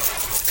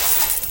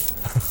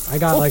 I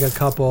got like a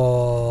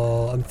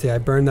couple. Let's see, I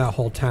burned that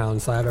whole town,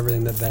 so I have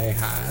everything that they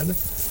had.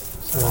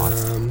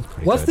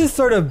 What's this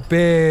sort of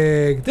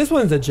big? This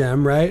one's a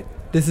gem, right?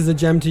 This is a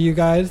gem to you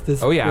guys?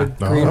 This Oh, yeah.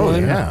 green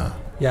one? Yeah.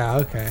 Yeah,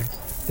 okay.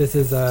 This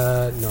is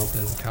nope, this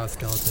is a cow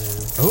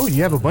skeleton. Oh,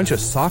 you have a bunch of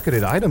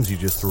socketed items you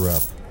just threw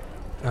up.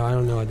 Oh, I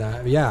don't know what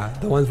that. Yeah,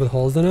 the ones with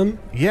holes in them.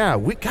 Yeah,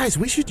 we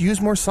should use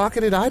more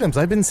socketed items.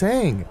 I've been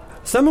saying.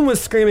 Someone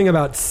was screaming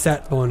about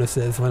set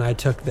bonuses when I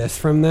took this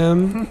from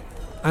them.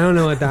 I don't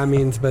know what that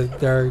means, but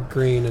they're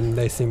green and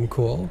they seem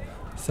cool.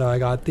 So I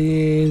got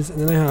these,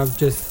 and then I have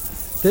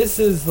just. This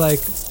is like.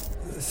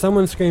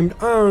 Someone screamed,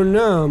 "Oh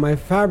no, my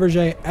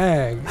Fabergé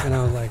egg!" And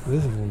I was like,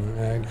 "This is an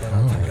egg, but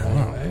I'll take it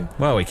anyway."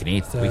 Well, we can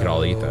eat. We can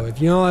all eat So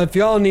that. if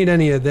y'all need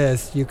any of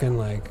this, you can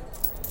like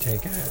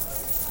take it.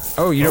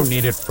 Oh, you don't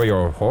need it for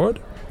your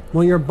hoard?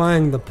 Well, you're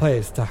buying the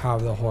place to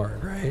have the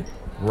hoard, right?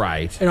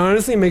 Right. It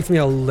honestly makes me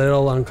a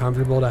little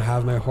uncomfortable to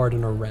have my hoard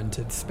in a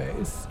rented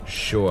space.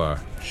 Sure.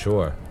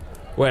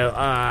 Well,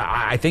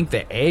 I think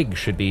the egg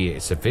should be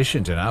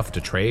sufficient enough to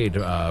trade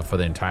for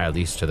the entire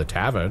lease to the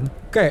tavern.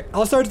 Great.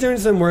 I'll start doing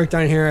some work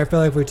down here. I feel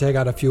like if we take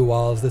out a few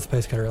walls, this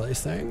place could really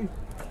sing.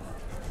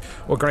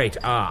 Well, great.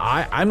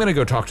 I'm going to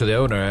go talk to the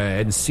owner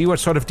and see what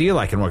sort of deal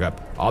I can work up.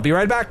 I'll be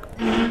right back.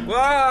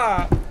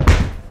 Ah!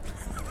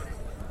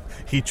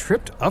 He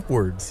tripped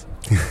upwards.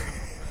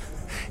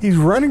 He's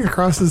running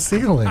across the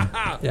ceiling.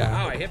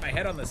 Yeah. Oh, I hit my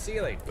head on the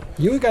ceiling.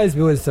 You guys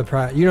would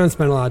surprise. You don't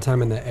spend a lot of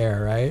time in the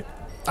air, right?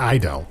 I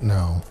don't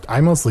know. I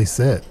mostly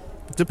sit.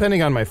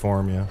 Depending on my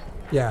form, yeah.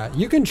 Yeah,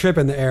 you can trip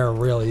in the air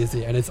real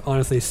easy, and it's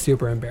honestly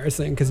super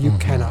embarrassing because you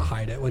cannot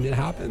hide it when it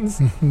happens.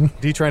 Do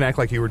you try and act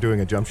like you were doing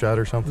a jump shot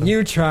or something?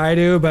 You try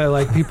to, but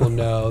like people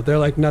know. They're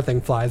like,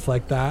 nothing flies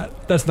like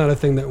that. That's not a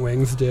thing that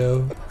wings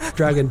do.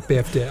 Dragon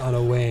biffed it on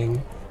a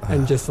wing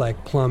and just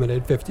like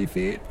plummeted 50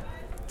 feet.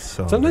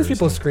 So Sometimes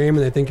people embarrassing. scream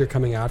and they think you're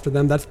coming after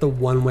them. That's the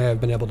one way I've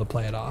been able to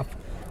play it off.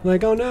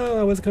 Like, oh no,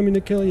 I was coming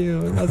to kill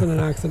you. It wasn't an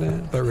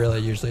accident. But really,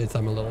 usually it's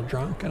I'm a little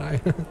drunk and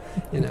I,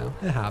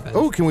 it happens.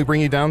 Oh, can we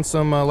bring you down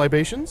some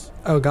libations?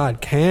 Oh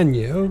God, can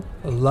you?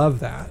 I love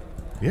that.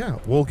 Yeah,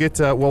 we'll get.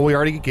 Well, we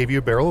already gave you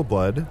a barrel of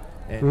blood.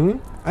 And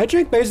I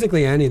drink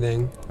basically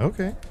anything.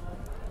 Okay.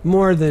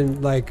 More than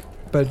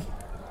but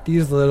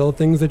these little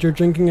things that you're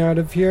drinking out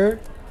of here.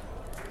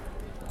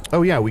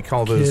 Oh yeah, we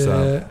call those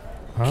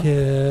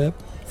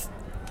Kips.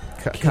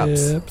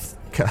 cups.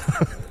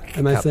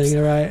 Am I Cups. saying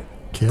it right?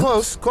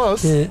 Close.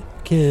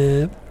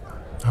 Kip.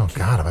 Oh,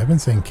 God, have I been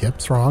saying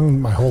Kips wrong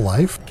my whole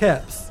life?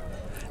 Kips.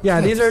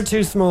 Yeah, these are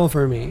too small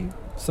for me.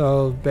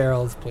 So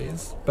barrels,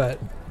 please. But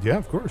Yeah,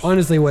 of course.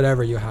 honestly,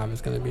 whatever you have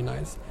is going to be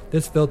nice.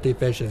 This filthy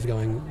fish is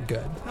going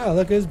good. Oh,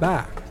 look who's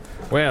back.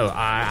 Well,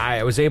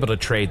 I was able to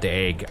trade the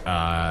egg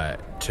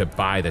to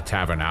buy the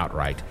tavern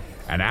outright.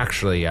 And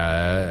actually,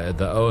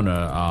 the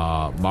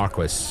owner,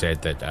 Marquis,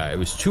 said that it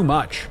was too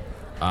much.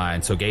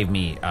 And so gave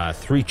me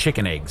 3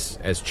 chicken eggs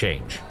as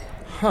change.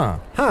 Huh.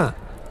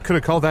 Could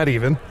have called that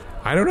even.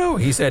 I don't know.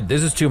 He said,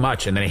 this is too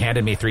much. And then he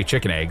handed me 3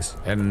 chicken eggs.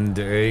 And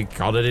he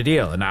called it a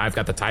deal. And now I've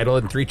got the title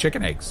and 3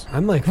 chicken eggs.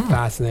 I'm like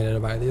fascinated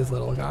by these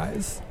little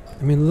guys.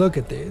 I mean, look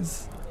at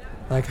these.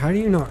 Like, how do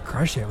you not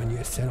crush it when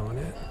you sit on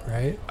it,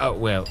 right? Oh,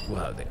 well,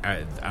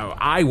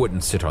 I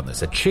wouldn't sit on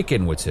this. A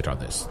chicken would sit on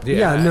this.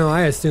 Yeah, no,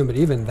 I assume. But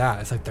even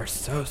that, it's like they're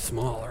so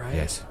small, right?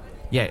 Yes.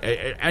 Yeah,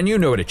 and you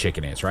know what a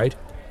chicken is, right?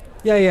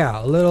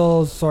 Yeah. A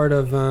little sort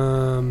of,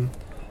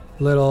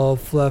 little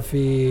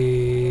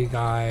fluffy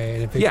guy.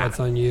 And if it gets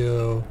on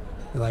you,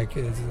 it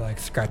like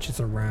scratches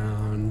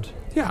around.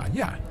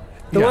 Yeah.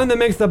 The one that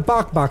makes the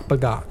bok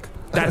bagok.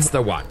 That's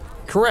the one.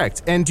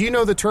 Correct. And do you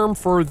know the term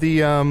for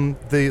the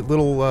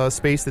little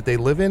space that they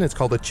live in? It's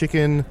called a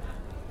chicken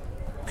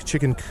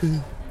coop.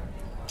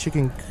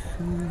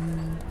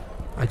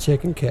 A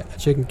chicken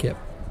kip.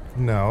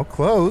 No,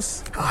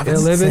 close. Oh, I've They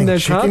been live in saying the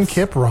chicken cups?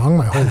 Kip wrong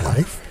my whole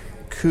life.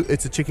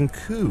 It's a chicken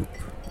coop.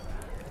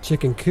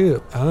 Chicken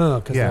coop. Oh,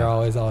 because Yeah. they're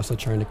always also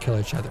trying to kill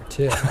each other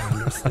too. I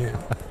understand.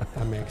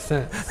 That makes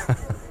sense.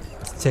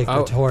 Take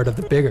the horde of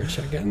the bigger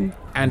chicken.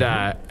 And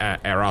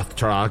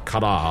Erothtra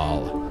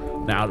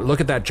Kadal. Now, look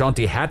at that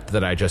jaunty hat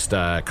that I just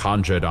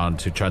conjured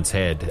onto Chunt's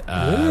head. With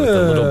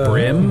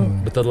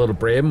the little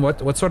brim.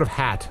 What sort of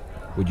hat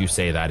would you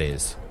say that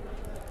is?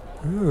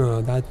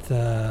 Oh, that's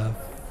a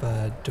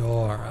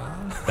fedora.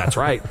 That's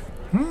right.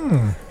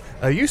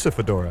 I use a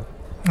fedora.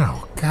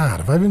 Oh, God,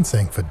 have I been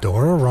saying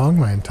fedora wrong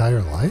my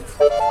entire life?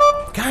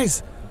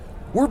 Guys,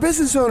 we're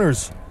business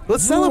owners.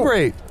 Let's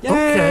celebrate. Yay!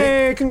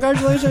 Okay.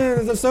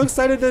 Congratulations! I'm so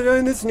excited to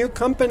join this new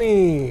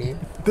company.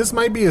 This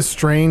might be a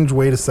strange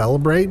way to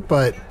celebrate,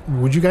 but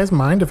would you guys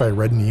mind if I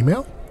read an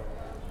email?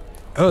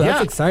 Oh, that's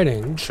Yeah.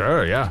 exciting.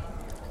 Sure, yeah.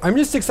 I'm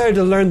just excited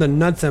to learn the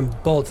nuts and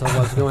bolts of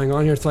what's going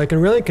on here so I can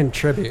really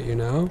contribute,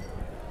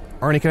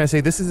 Arnie, can I say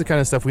this is the kind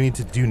of stuff we need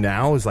to do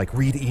now is like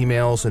read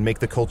emails and make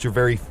the culture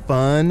very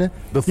fun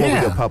before we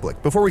Yeah.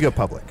 go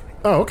public.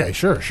 Oh, okay,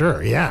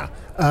 sure, yeah.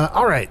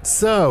 All right,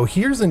 so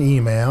here's an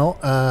email.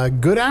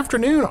 Good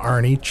afternoon,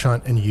 Arnie,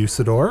 Chunt, and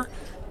Usador.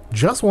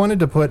 Just wanted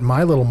to put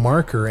my little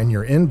marker in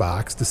your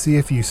inbox to see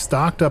if you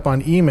stocked up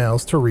on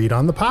emails to read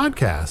on the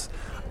podcast.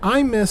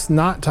 I miss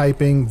not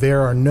typing "there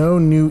are no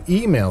new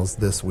emails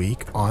this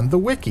week" on the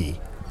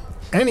wiki.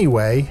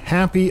 Anyway,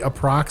 happy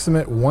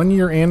approximate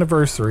 1-year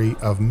anniversary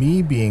of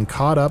me being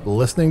caught up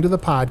listening to the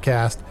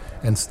podcast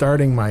and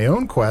starting my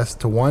own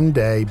quest to one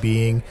day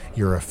being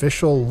your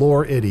official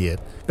lore idiot,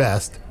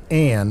 Best,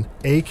 and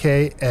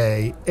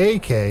aka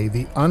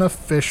the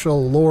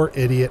unofficial lore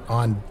idiot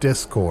on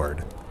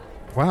Discord.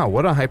 Wow,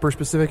 what a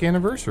hyper-specific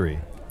anniversary.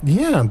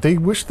 Yeah, they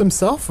wish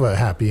themselves a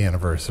happy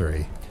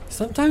anniversary.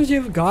 Sometimes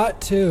you've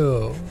got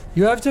to.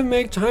 You have to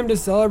make time to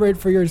celebrate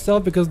for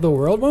yourself because the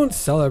world won't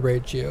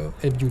celebrate you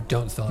if you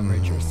don't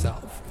celebrate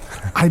yourself.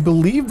 I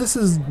believe this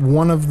is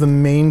one of the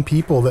main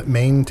people that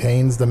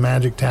maintains the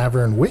Magic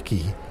Tavern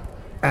wiki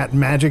at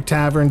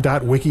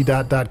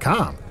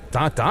magictavern.wiki.com.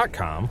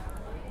 .com?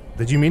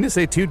 Did you mean to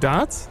say 2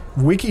 dots?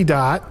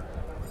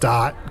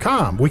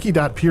 Wiki.com.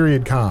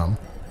 Wiki.com.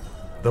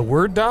 The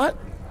word dot?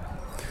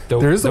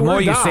 There's the the more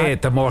word you dot. say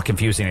it, the more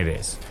confusing it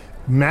is.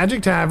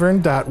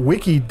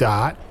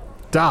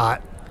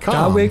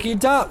 magictavern.wiki.com.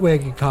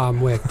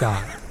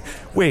 .wiki.wikicom.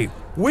 Wait,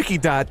 wiki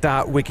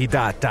dot wiki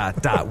dot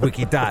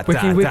wiki dot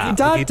Wiki.com.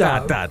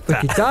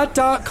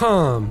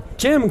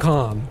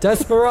 Jimcom.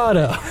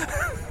 Desperado.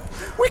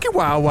 wiki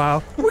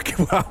wow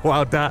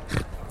dot.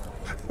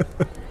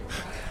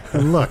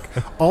 And look,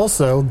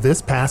 also,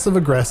 this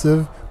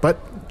passive-aggressive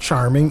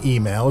charming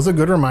email is a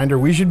good reminder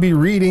we should be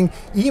reading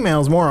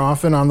emails more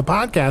often on the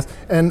podcast.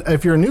 And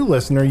if you're a new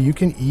listener, you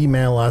can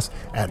email us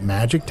at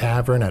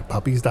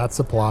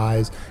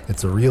magictavern@puppies.supplies.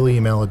 It's a real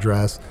email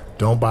address.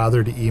 Don't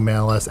bother to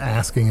email us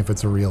asking if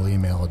it's a real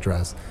email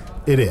address.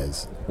 It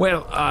is.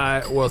 Well,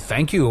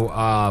 thank you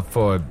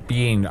for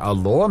being a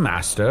lore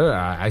master.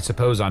 I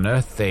suppose on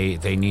Earth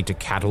they need to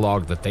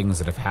catalog the things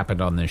that have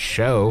happened on this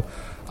show,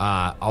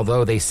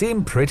 although they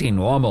seem pretty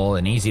normal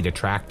and easy to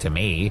track to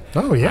me.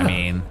 Oh, yeah. I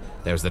mean,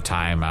 there's the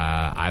time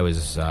I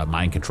was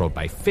mind-controlled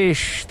by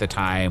fish, the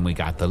time we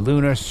got the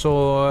lunar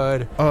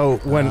sword. Oh,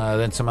 when...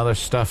 then some other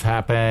stuff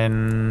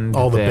happened.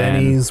 All the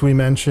bennies we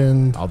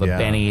mentioned. All the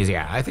bennies,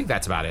 yeah. I think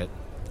that's about it.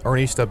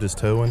 Arnie stubbed his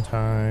toe one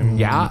time.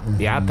 Yeah,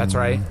 that's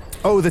right.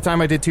 Oh, the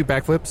time I did 2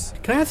 backflips?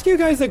 Can I ask you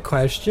guys a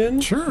question?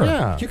 Sure.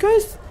 Yeah. You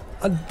guys,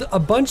 a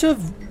bunch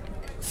of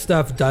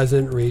stuff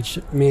doesn't reach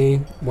me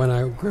when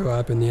I grew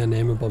up in the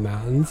Unnameable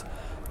Mountains,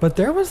 but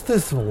there was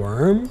this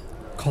worm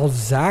called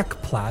Zach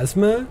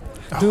Plasma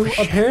who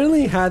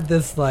apparently had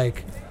this,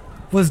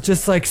 was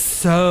just,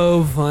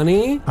 so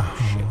funny.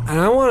 And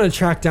I want to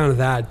track down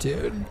that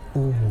dude.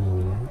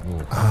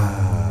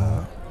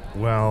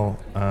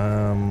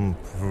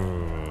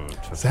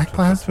 Zach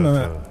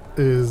Plasma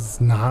is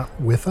not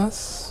with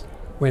us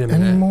Wait a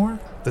minute. anymore?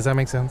 Does that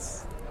make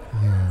sense?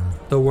 Yeah.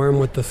 The worm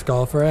with the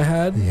skull for a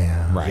head?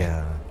 Yeah. Right.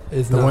 Yeah.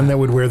 Is The not. one that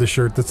would wear the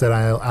shirt that said,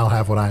 I'll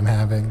have what I'm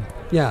having.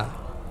 Yeah.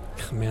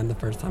 Man, the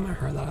first time I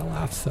heard that, I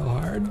laughed so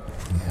hard.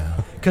 Yeah.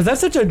 Because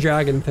that's such a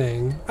dragon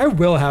thing. I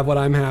will have what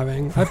I'm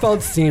having. I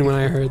felt seen when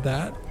I heard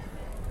that.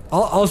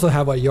 I'll also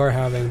have what you're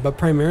having, but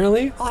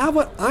primarily, I'll have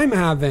what I'm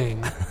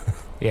having.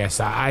 Yes,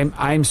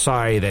 I'm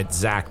sorry that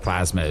Zach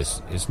Plasma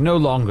is no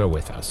longer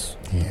with us.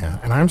 Yeah.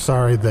 And I'm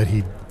sorry that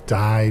he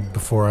died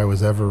before I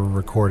was ever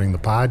recording the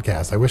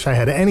podcast. I wish I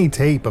had any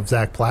tape of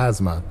Zach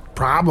Plasma.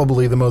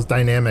 Probably the most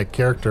dynamic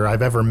character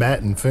I've ever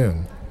met in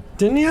Foon.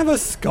 Didn't he have a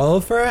skull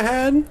for a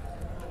head?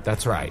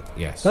 That's right,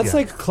 yes. That's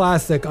like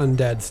classic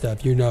undead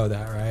stuff. You know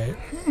that, right?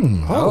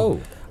 I'm Oh.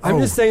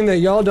 just saying that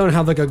y'all don't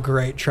have a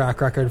great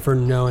track record for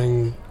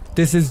knowing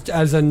this is,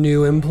 as a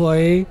new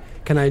employee,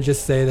 can I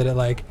just say that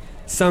it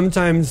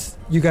sometimes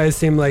you guys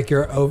seem like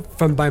you're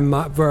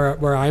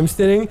where I'm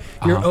sitting,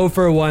 you're 0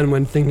 for 1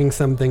 when thinking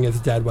something is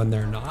dead when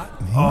they're not.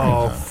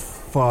 Oh,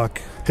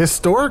 fuck.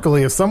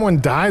 Historically, if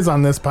someone dies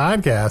on this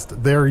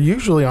podcast, they're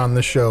usually on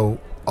the show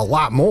a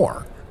lot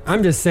more.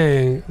 I'm just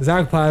saying,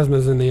 Zach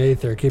Plasma's in the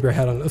aether. Keep your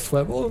head on a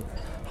swivel.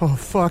 Oh,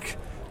 fuck.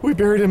 We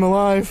buried him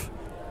alive.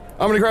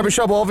 I'm gonna grab a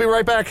shovel. I'll be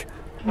right back.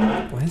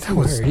 Why is he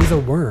weird? He's a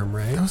worm,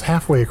 right? That was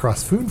halfway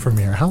across Foon from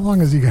here. How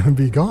long is he going to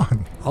be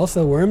gone?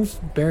 Also, worms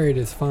buried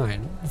is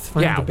fine. It's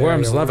fine Yeah, to bury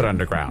worms a love it worm.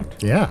 underground.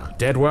 Yeah.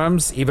 Dead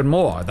worms, even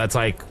more. That's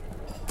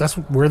That's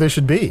where they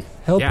should be.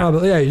 He'll Yeah.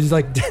 probably, he's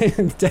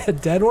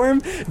dead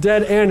worm,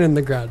 dead and in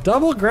the ground.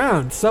 Double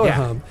ground, so Yeah.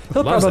 hum.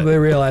 He'll Loves probably it.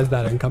 realize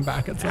that and come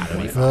back at some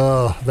point.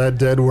 Oh, that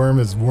dead worm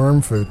is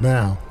worm food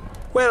now.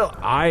 Well,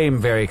 I'm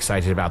very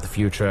excited about the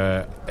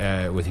future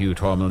with you,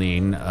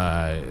 Tourmaline,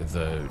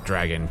 the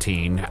dragon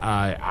teen.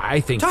 I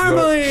think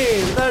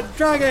Tourmaline, the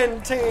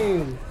dragon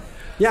team.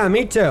 Yeah,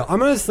 me too. I'm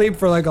going to sleep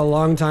for a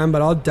long time,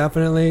 but I'll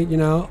definitely,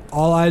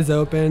 all eyes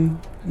open,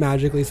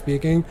 magically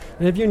speaking.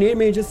 And if you need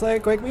me, just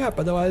wake me up.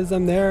 Otherwise,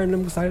 I'm there and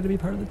I'm excited to be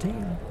part of the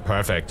team.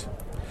 Perfect.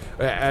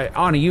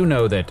 Arnie, you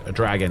know that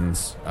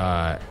dragons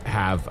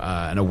have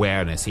an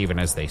awareness even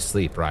as they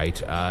sleep,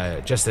 right?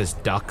 Just as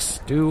ducks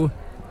do.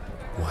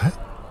 What?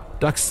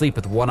 Ducks sleep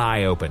with one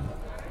eye open.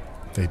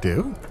 They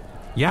do?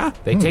 Yeah,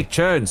 they take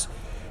turns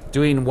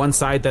doing one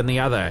side then the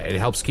other. It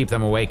helps keep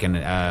them awake and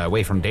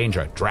away from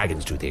danger.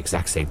 Dragons do the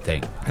exact same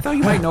thing. I thought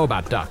you might know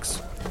about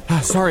ducks.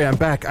 Sorry, I'm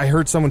back. I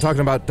heard someone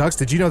talking about ducks.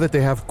 Did you know that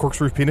they have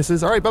corkscrew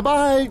penises? All right,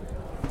 bye-bye.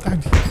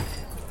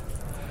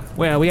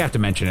 Well, we have to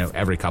mention it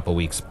every couple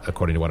weeks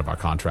according to one of our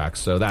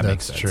contracts, so that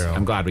makes That's sense. true.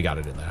 I'm glad we got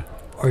it in there.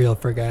 Or you'll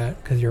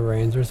forget because your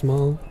brains are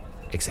small.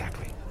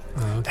 Exactly.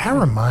 That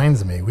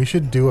reminds me, we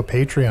should do a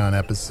Patreon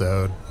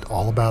episode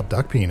all about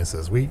duck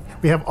penises. We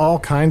have all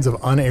kinds of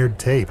unaired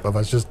tape of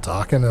us just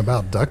talking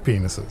about duck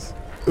penises.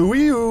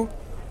 Ooh-ee-oo.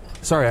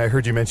 Sorry, I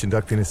heard you mention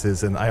duck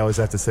penises, and I always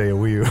have to say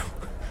ooh-ee-oo. All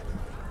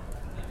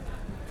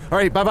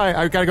right, bye-bye.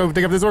 I gotta go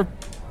dig up this door.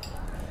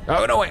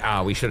 Oh, no, wait.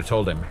 We should have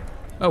told him.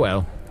 Oh,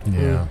 well.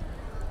 Yeah.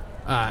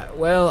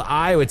 Well,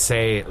 I would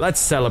say let's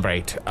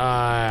celebrate.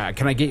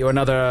 Can I get you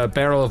another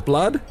barrel of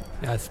blood?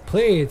 Yes,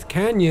 please.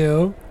 Can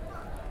you?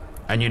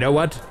 And you know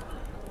what?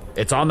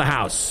 It's on the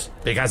house,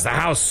 because the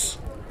house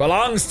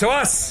belongs to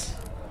us.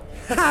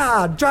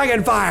 Ha!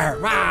 Dragon fire!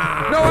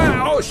 Ah!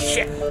 No, oh,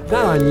 shit.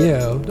 Not on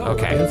you. Don't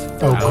Okay. worry,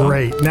 it's Oh, fine.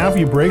 great. Now if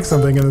you break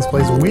something in this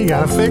place, we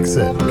gotta fix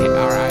it. Okay,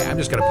 all right. I'm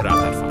just going to put out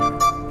that fire.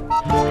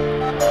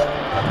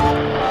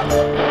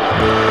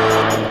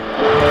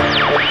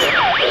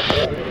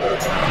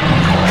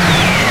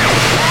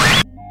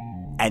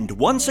 And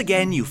once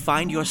again, you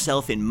find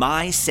yourself in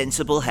my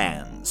sensible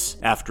hands. friends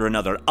after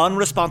another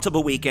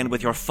unresponsible weekend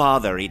with your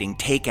father eating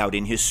takeout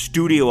in his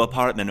studio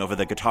apartment over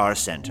the Guitar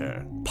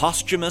Center.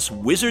 Posthumous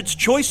Wizard's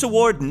Choice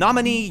Award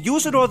nominee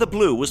Usador the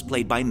Blue was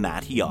played by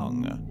Matt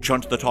Young.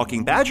 Chunt the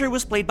Talking Badger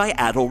was played by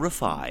Adol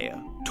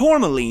Rafai.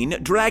 Tourmaline,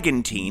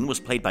 Dragon Teen, was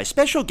played by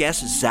special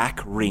guest Zach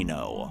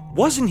Reno.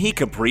 Wasn't he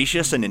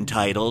capricious and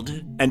entitled?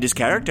 And his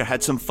character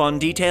had some fun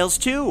details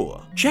too.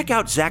 Check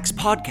out Zach's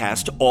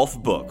podcast,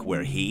 Off Book,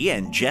 where he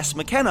and Jess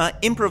McKenna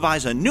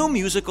improvise a new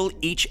musical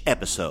each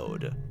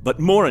episode. But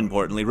more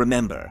importantly,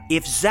 remember,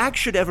 if Zach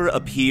should ever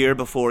appear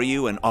before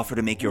you and offer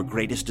to make your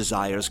greatest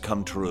desires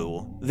come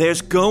true,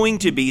 there's going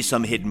to be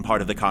some hidden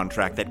part of the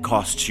contract that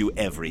costs you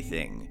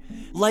everything.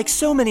 Like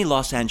so many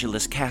Los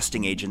Angeles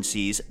casting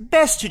agencies,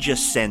 best to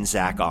just send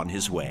Zach on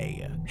his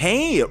way.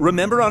 Hey,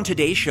 remember on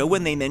today's show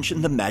when they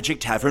mentioned the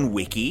Magic Tavern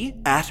Wiki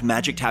at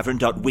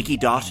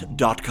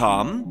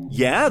magictavern.wikidot.com?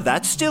 Yeah,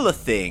 that's still a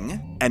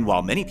thing. And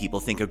while many people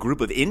think a group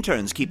of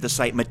interns keep the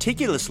site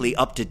meticulously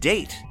up to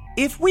date,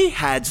 if we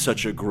had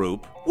such a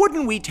group,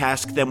 wouldn't we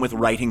task them with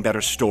writing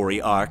better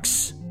story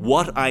arcs?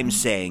 What I'm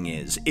saying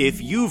is,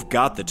 if you've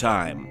got the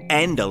time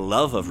and a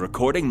love of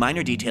recording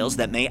minor details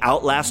that may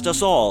outlast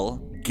us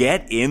all,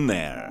 get in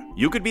there.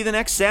 You could be the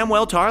next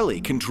Samwell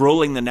Tarly,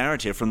 controlling the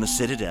narrative from the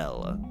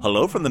Citadel.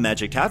 Hello from the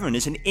Magic Tavern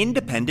is an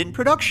independent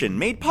production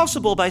made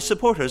possible by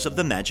supporters of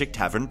the Magic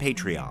Tavern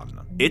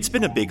Patreon. It's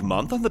been a big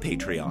month on the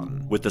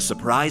Patreon, with the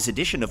surprise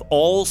addition of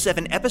all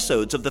 7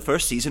 episodes of the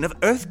first season of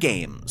Earth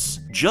Games,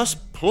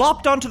 just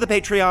plopped onto the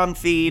Patreon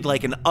feed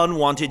like an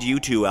unwanted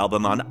U2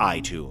 album on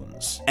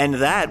iTunes. And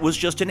that was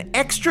just an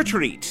extra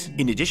treat,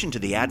 in addition to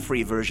the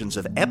ad-free versions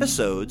of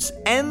episodes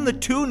and the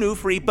 2 new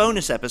free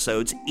bonus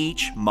episodes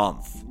each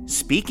month.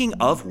 Speaking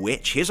of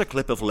which, here's a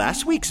clip of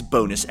last week's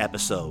bonus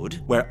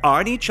episode, where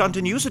Arnie, Chunt,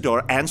 and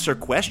Usador answer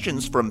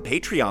questions from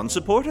Patreon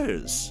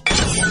supporters.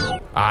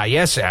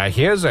 Yes,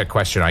 here's a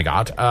question I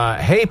got.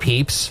 Hey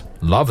peeps,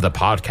 love the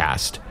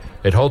podcast.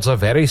 It holds a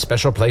very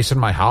special place in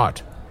my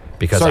heart.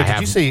 Because Sorry, I have...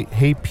 did you say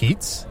hey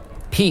Peeps?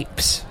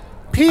 Peeps.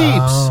 Peeps!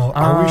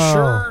 Are we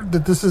sure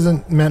that this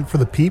isn't meant for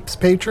the Peeps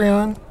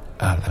Patreon?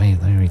 Let me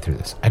read through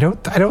this. I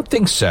don't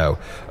think so.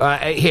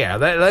 Here,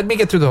 let me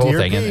get through the whole Dear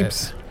thing.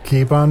 Peeps,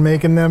 keep on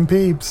making them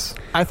peeps.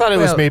 I thought it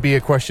was maybe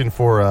a question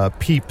for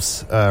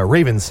Peeps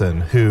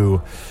Ravenson,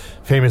 who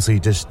famously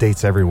just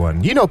dates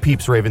everyone. You know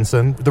Peeps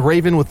Ravenson, the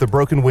raven with the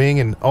broken wing,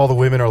 and all the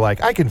women are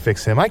like, I can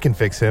fix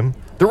him.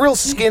 The real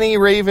skinny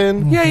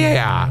raven.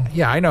 Yeah,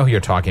 I know who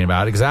you're talking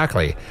about,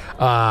 exactly.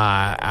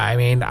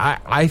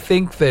 I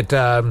think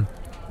that,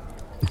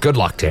 good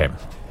luck to him.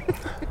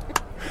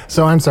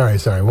 So I'm sorry,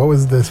 what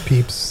was this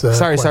Peeps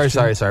Sorry.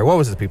 What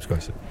was the Peeps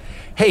question?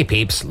 Hey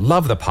peeps,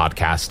 love the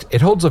podcast.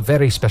 It holds a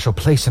very special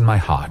place in my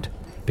heart.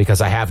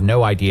 Because I have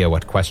no idea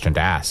what question to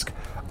ask,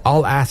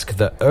 I'll ask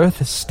the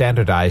Earth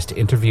standardized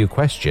interview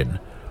question.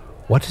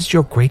 What is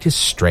your greatest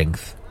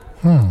strength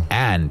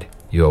and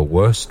your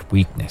worst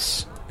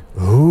weakness?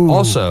 Ooh.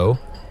 Also,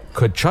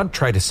 could Chunt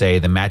try to say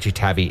the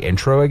Magitavi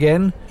intro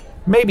again?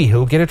 Maybe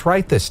he'll get it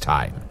right this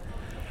time.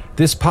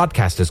 This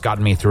podcast has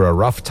gotten me through a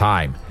rough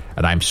time,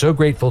 and I'm so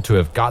grateful to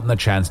have gotten the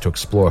chance to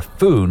explore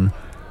Foon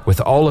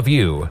with all of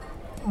you.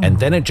 And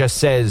then it just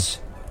says,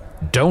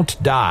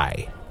 don't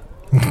die.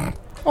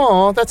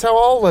 Aw, that's how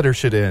all letters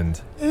should end.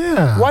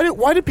 Yeah.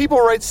 Why do people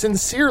write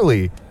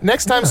sincerely?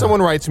 Next time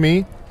someone writes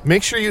me,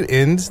 make sure you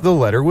end the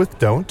letter with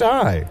don't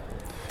die.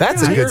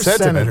 That's a Dear good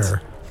sentiment.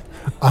 Senator,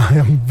 I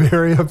am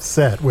very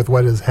upset with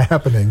what is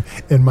happening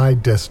in my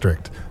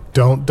district.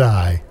 Don't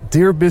die.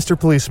 Dear Mr.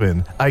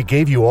 Policeman, I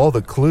gave you all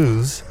the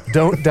clues.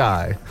 Don't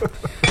die.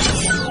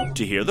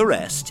 To hear the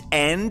rest,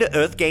 and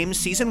Earth Games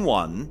Season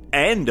 1,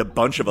 and a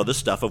bunch of other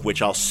stuff of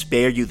which I'll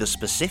spare you the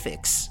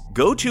specifics,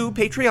 go to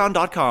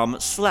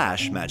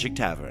patreon.com/Magic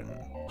Tavern.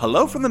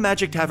 Hello from the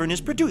Magic Tavern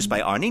is produced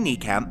by Arnie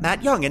Niekamp,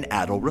 Matt Young, and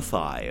Adol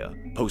Rafai.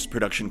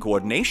 Post-production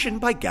coordination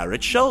by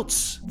Garrett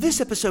Schultz.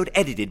 This episode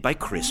edited by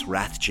Chris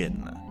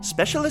Rathjen.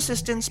 Special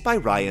assistance by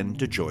Ryan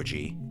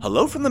DeGiorgi.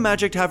 Hello from the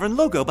Magic Tavern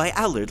logo by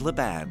Allard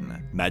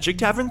Laban. Magic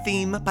Tavern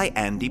theme by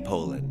Andy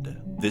Poland.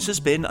 This has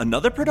been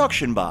another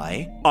production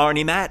by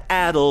Arnie Matt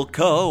Adol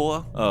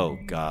Co. Oh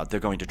god, they're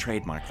going to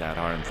trademark that,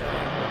 aren't they?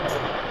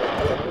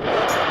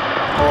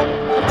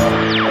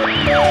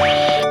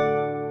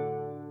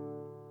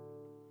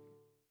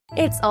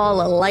 It's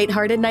all a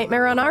lighthearted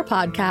nightmare on our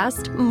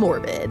podcast,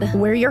 Morbid.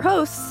 We're your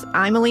hosts.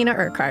 I'm Alina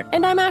Urquhart.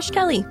 And I'm Ash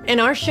Kelly. And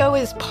our show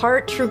is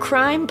part true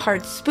crime,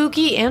 part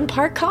spooky, and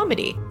part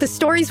comedy. The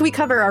stories we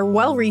cover are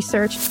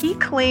well-researched. He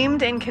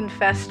claimed and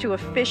confessed to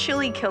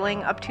officially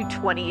killing up to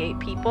 28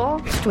 people.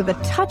 With a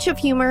touch of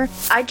humor.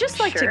 I'd just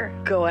like to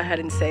go ahead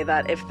and say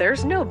that if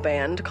there's no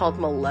band called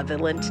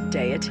Malevolent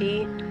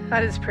Deity,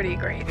 that is pretty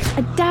great.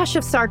 A dash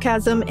of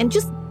sarcasm and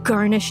just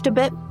garnished a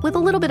bit with a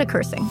little bit of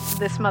cursing.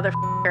 This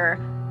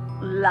motherfucker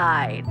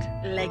lied.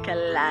 Like a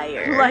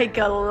liar. Like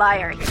a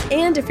liar.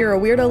 And if you're a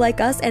weirdo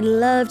like us and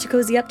love to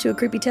cozy up to a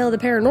creepy tale of the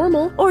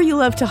paranormal, or you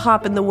love to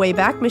hop in the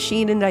Wayback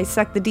Machine and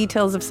dissect the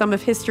details of some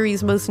of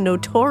history's most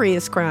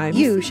notorious crimes,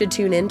 you should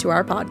tune in to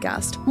our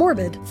podcast,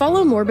 Morbid.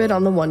 Follow Morbid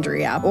on the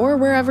Wondery app or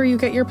wherever you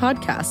get your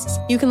podcasts.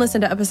 You can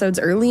listen to episodes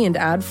early and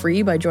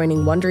ad-free by joining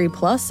Wondery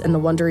Plus in the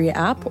Wondery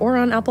app or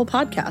on Apple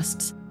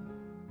Podcasts.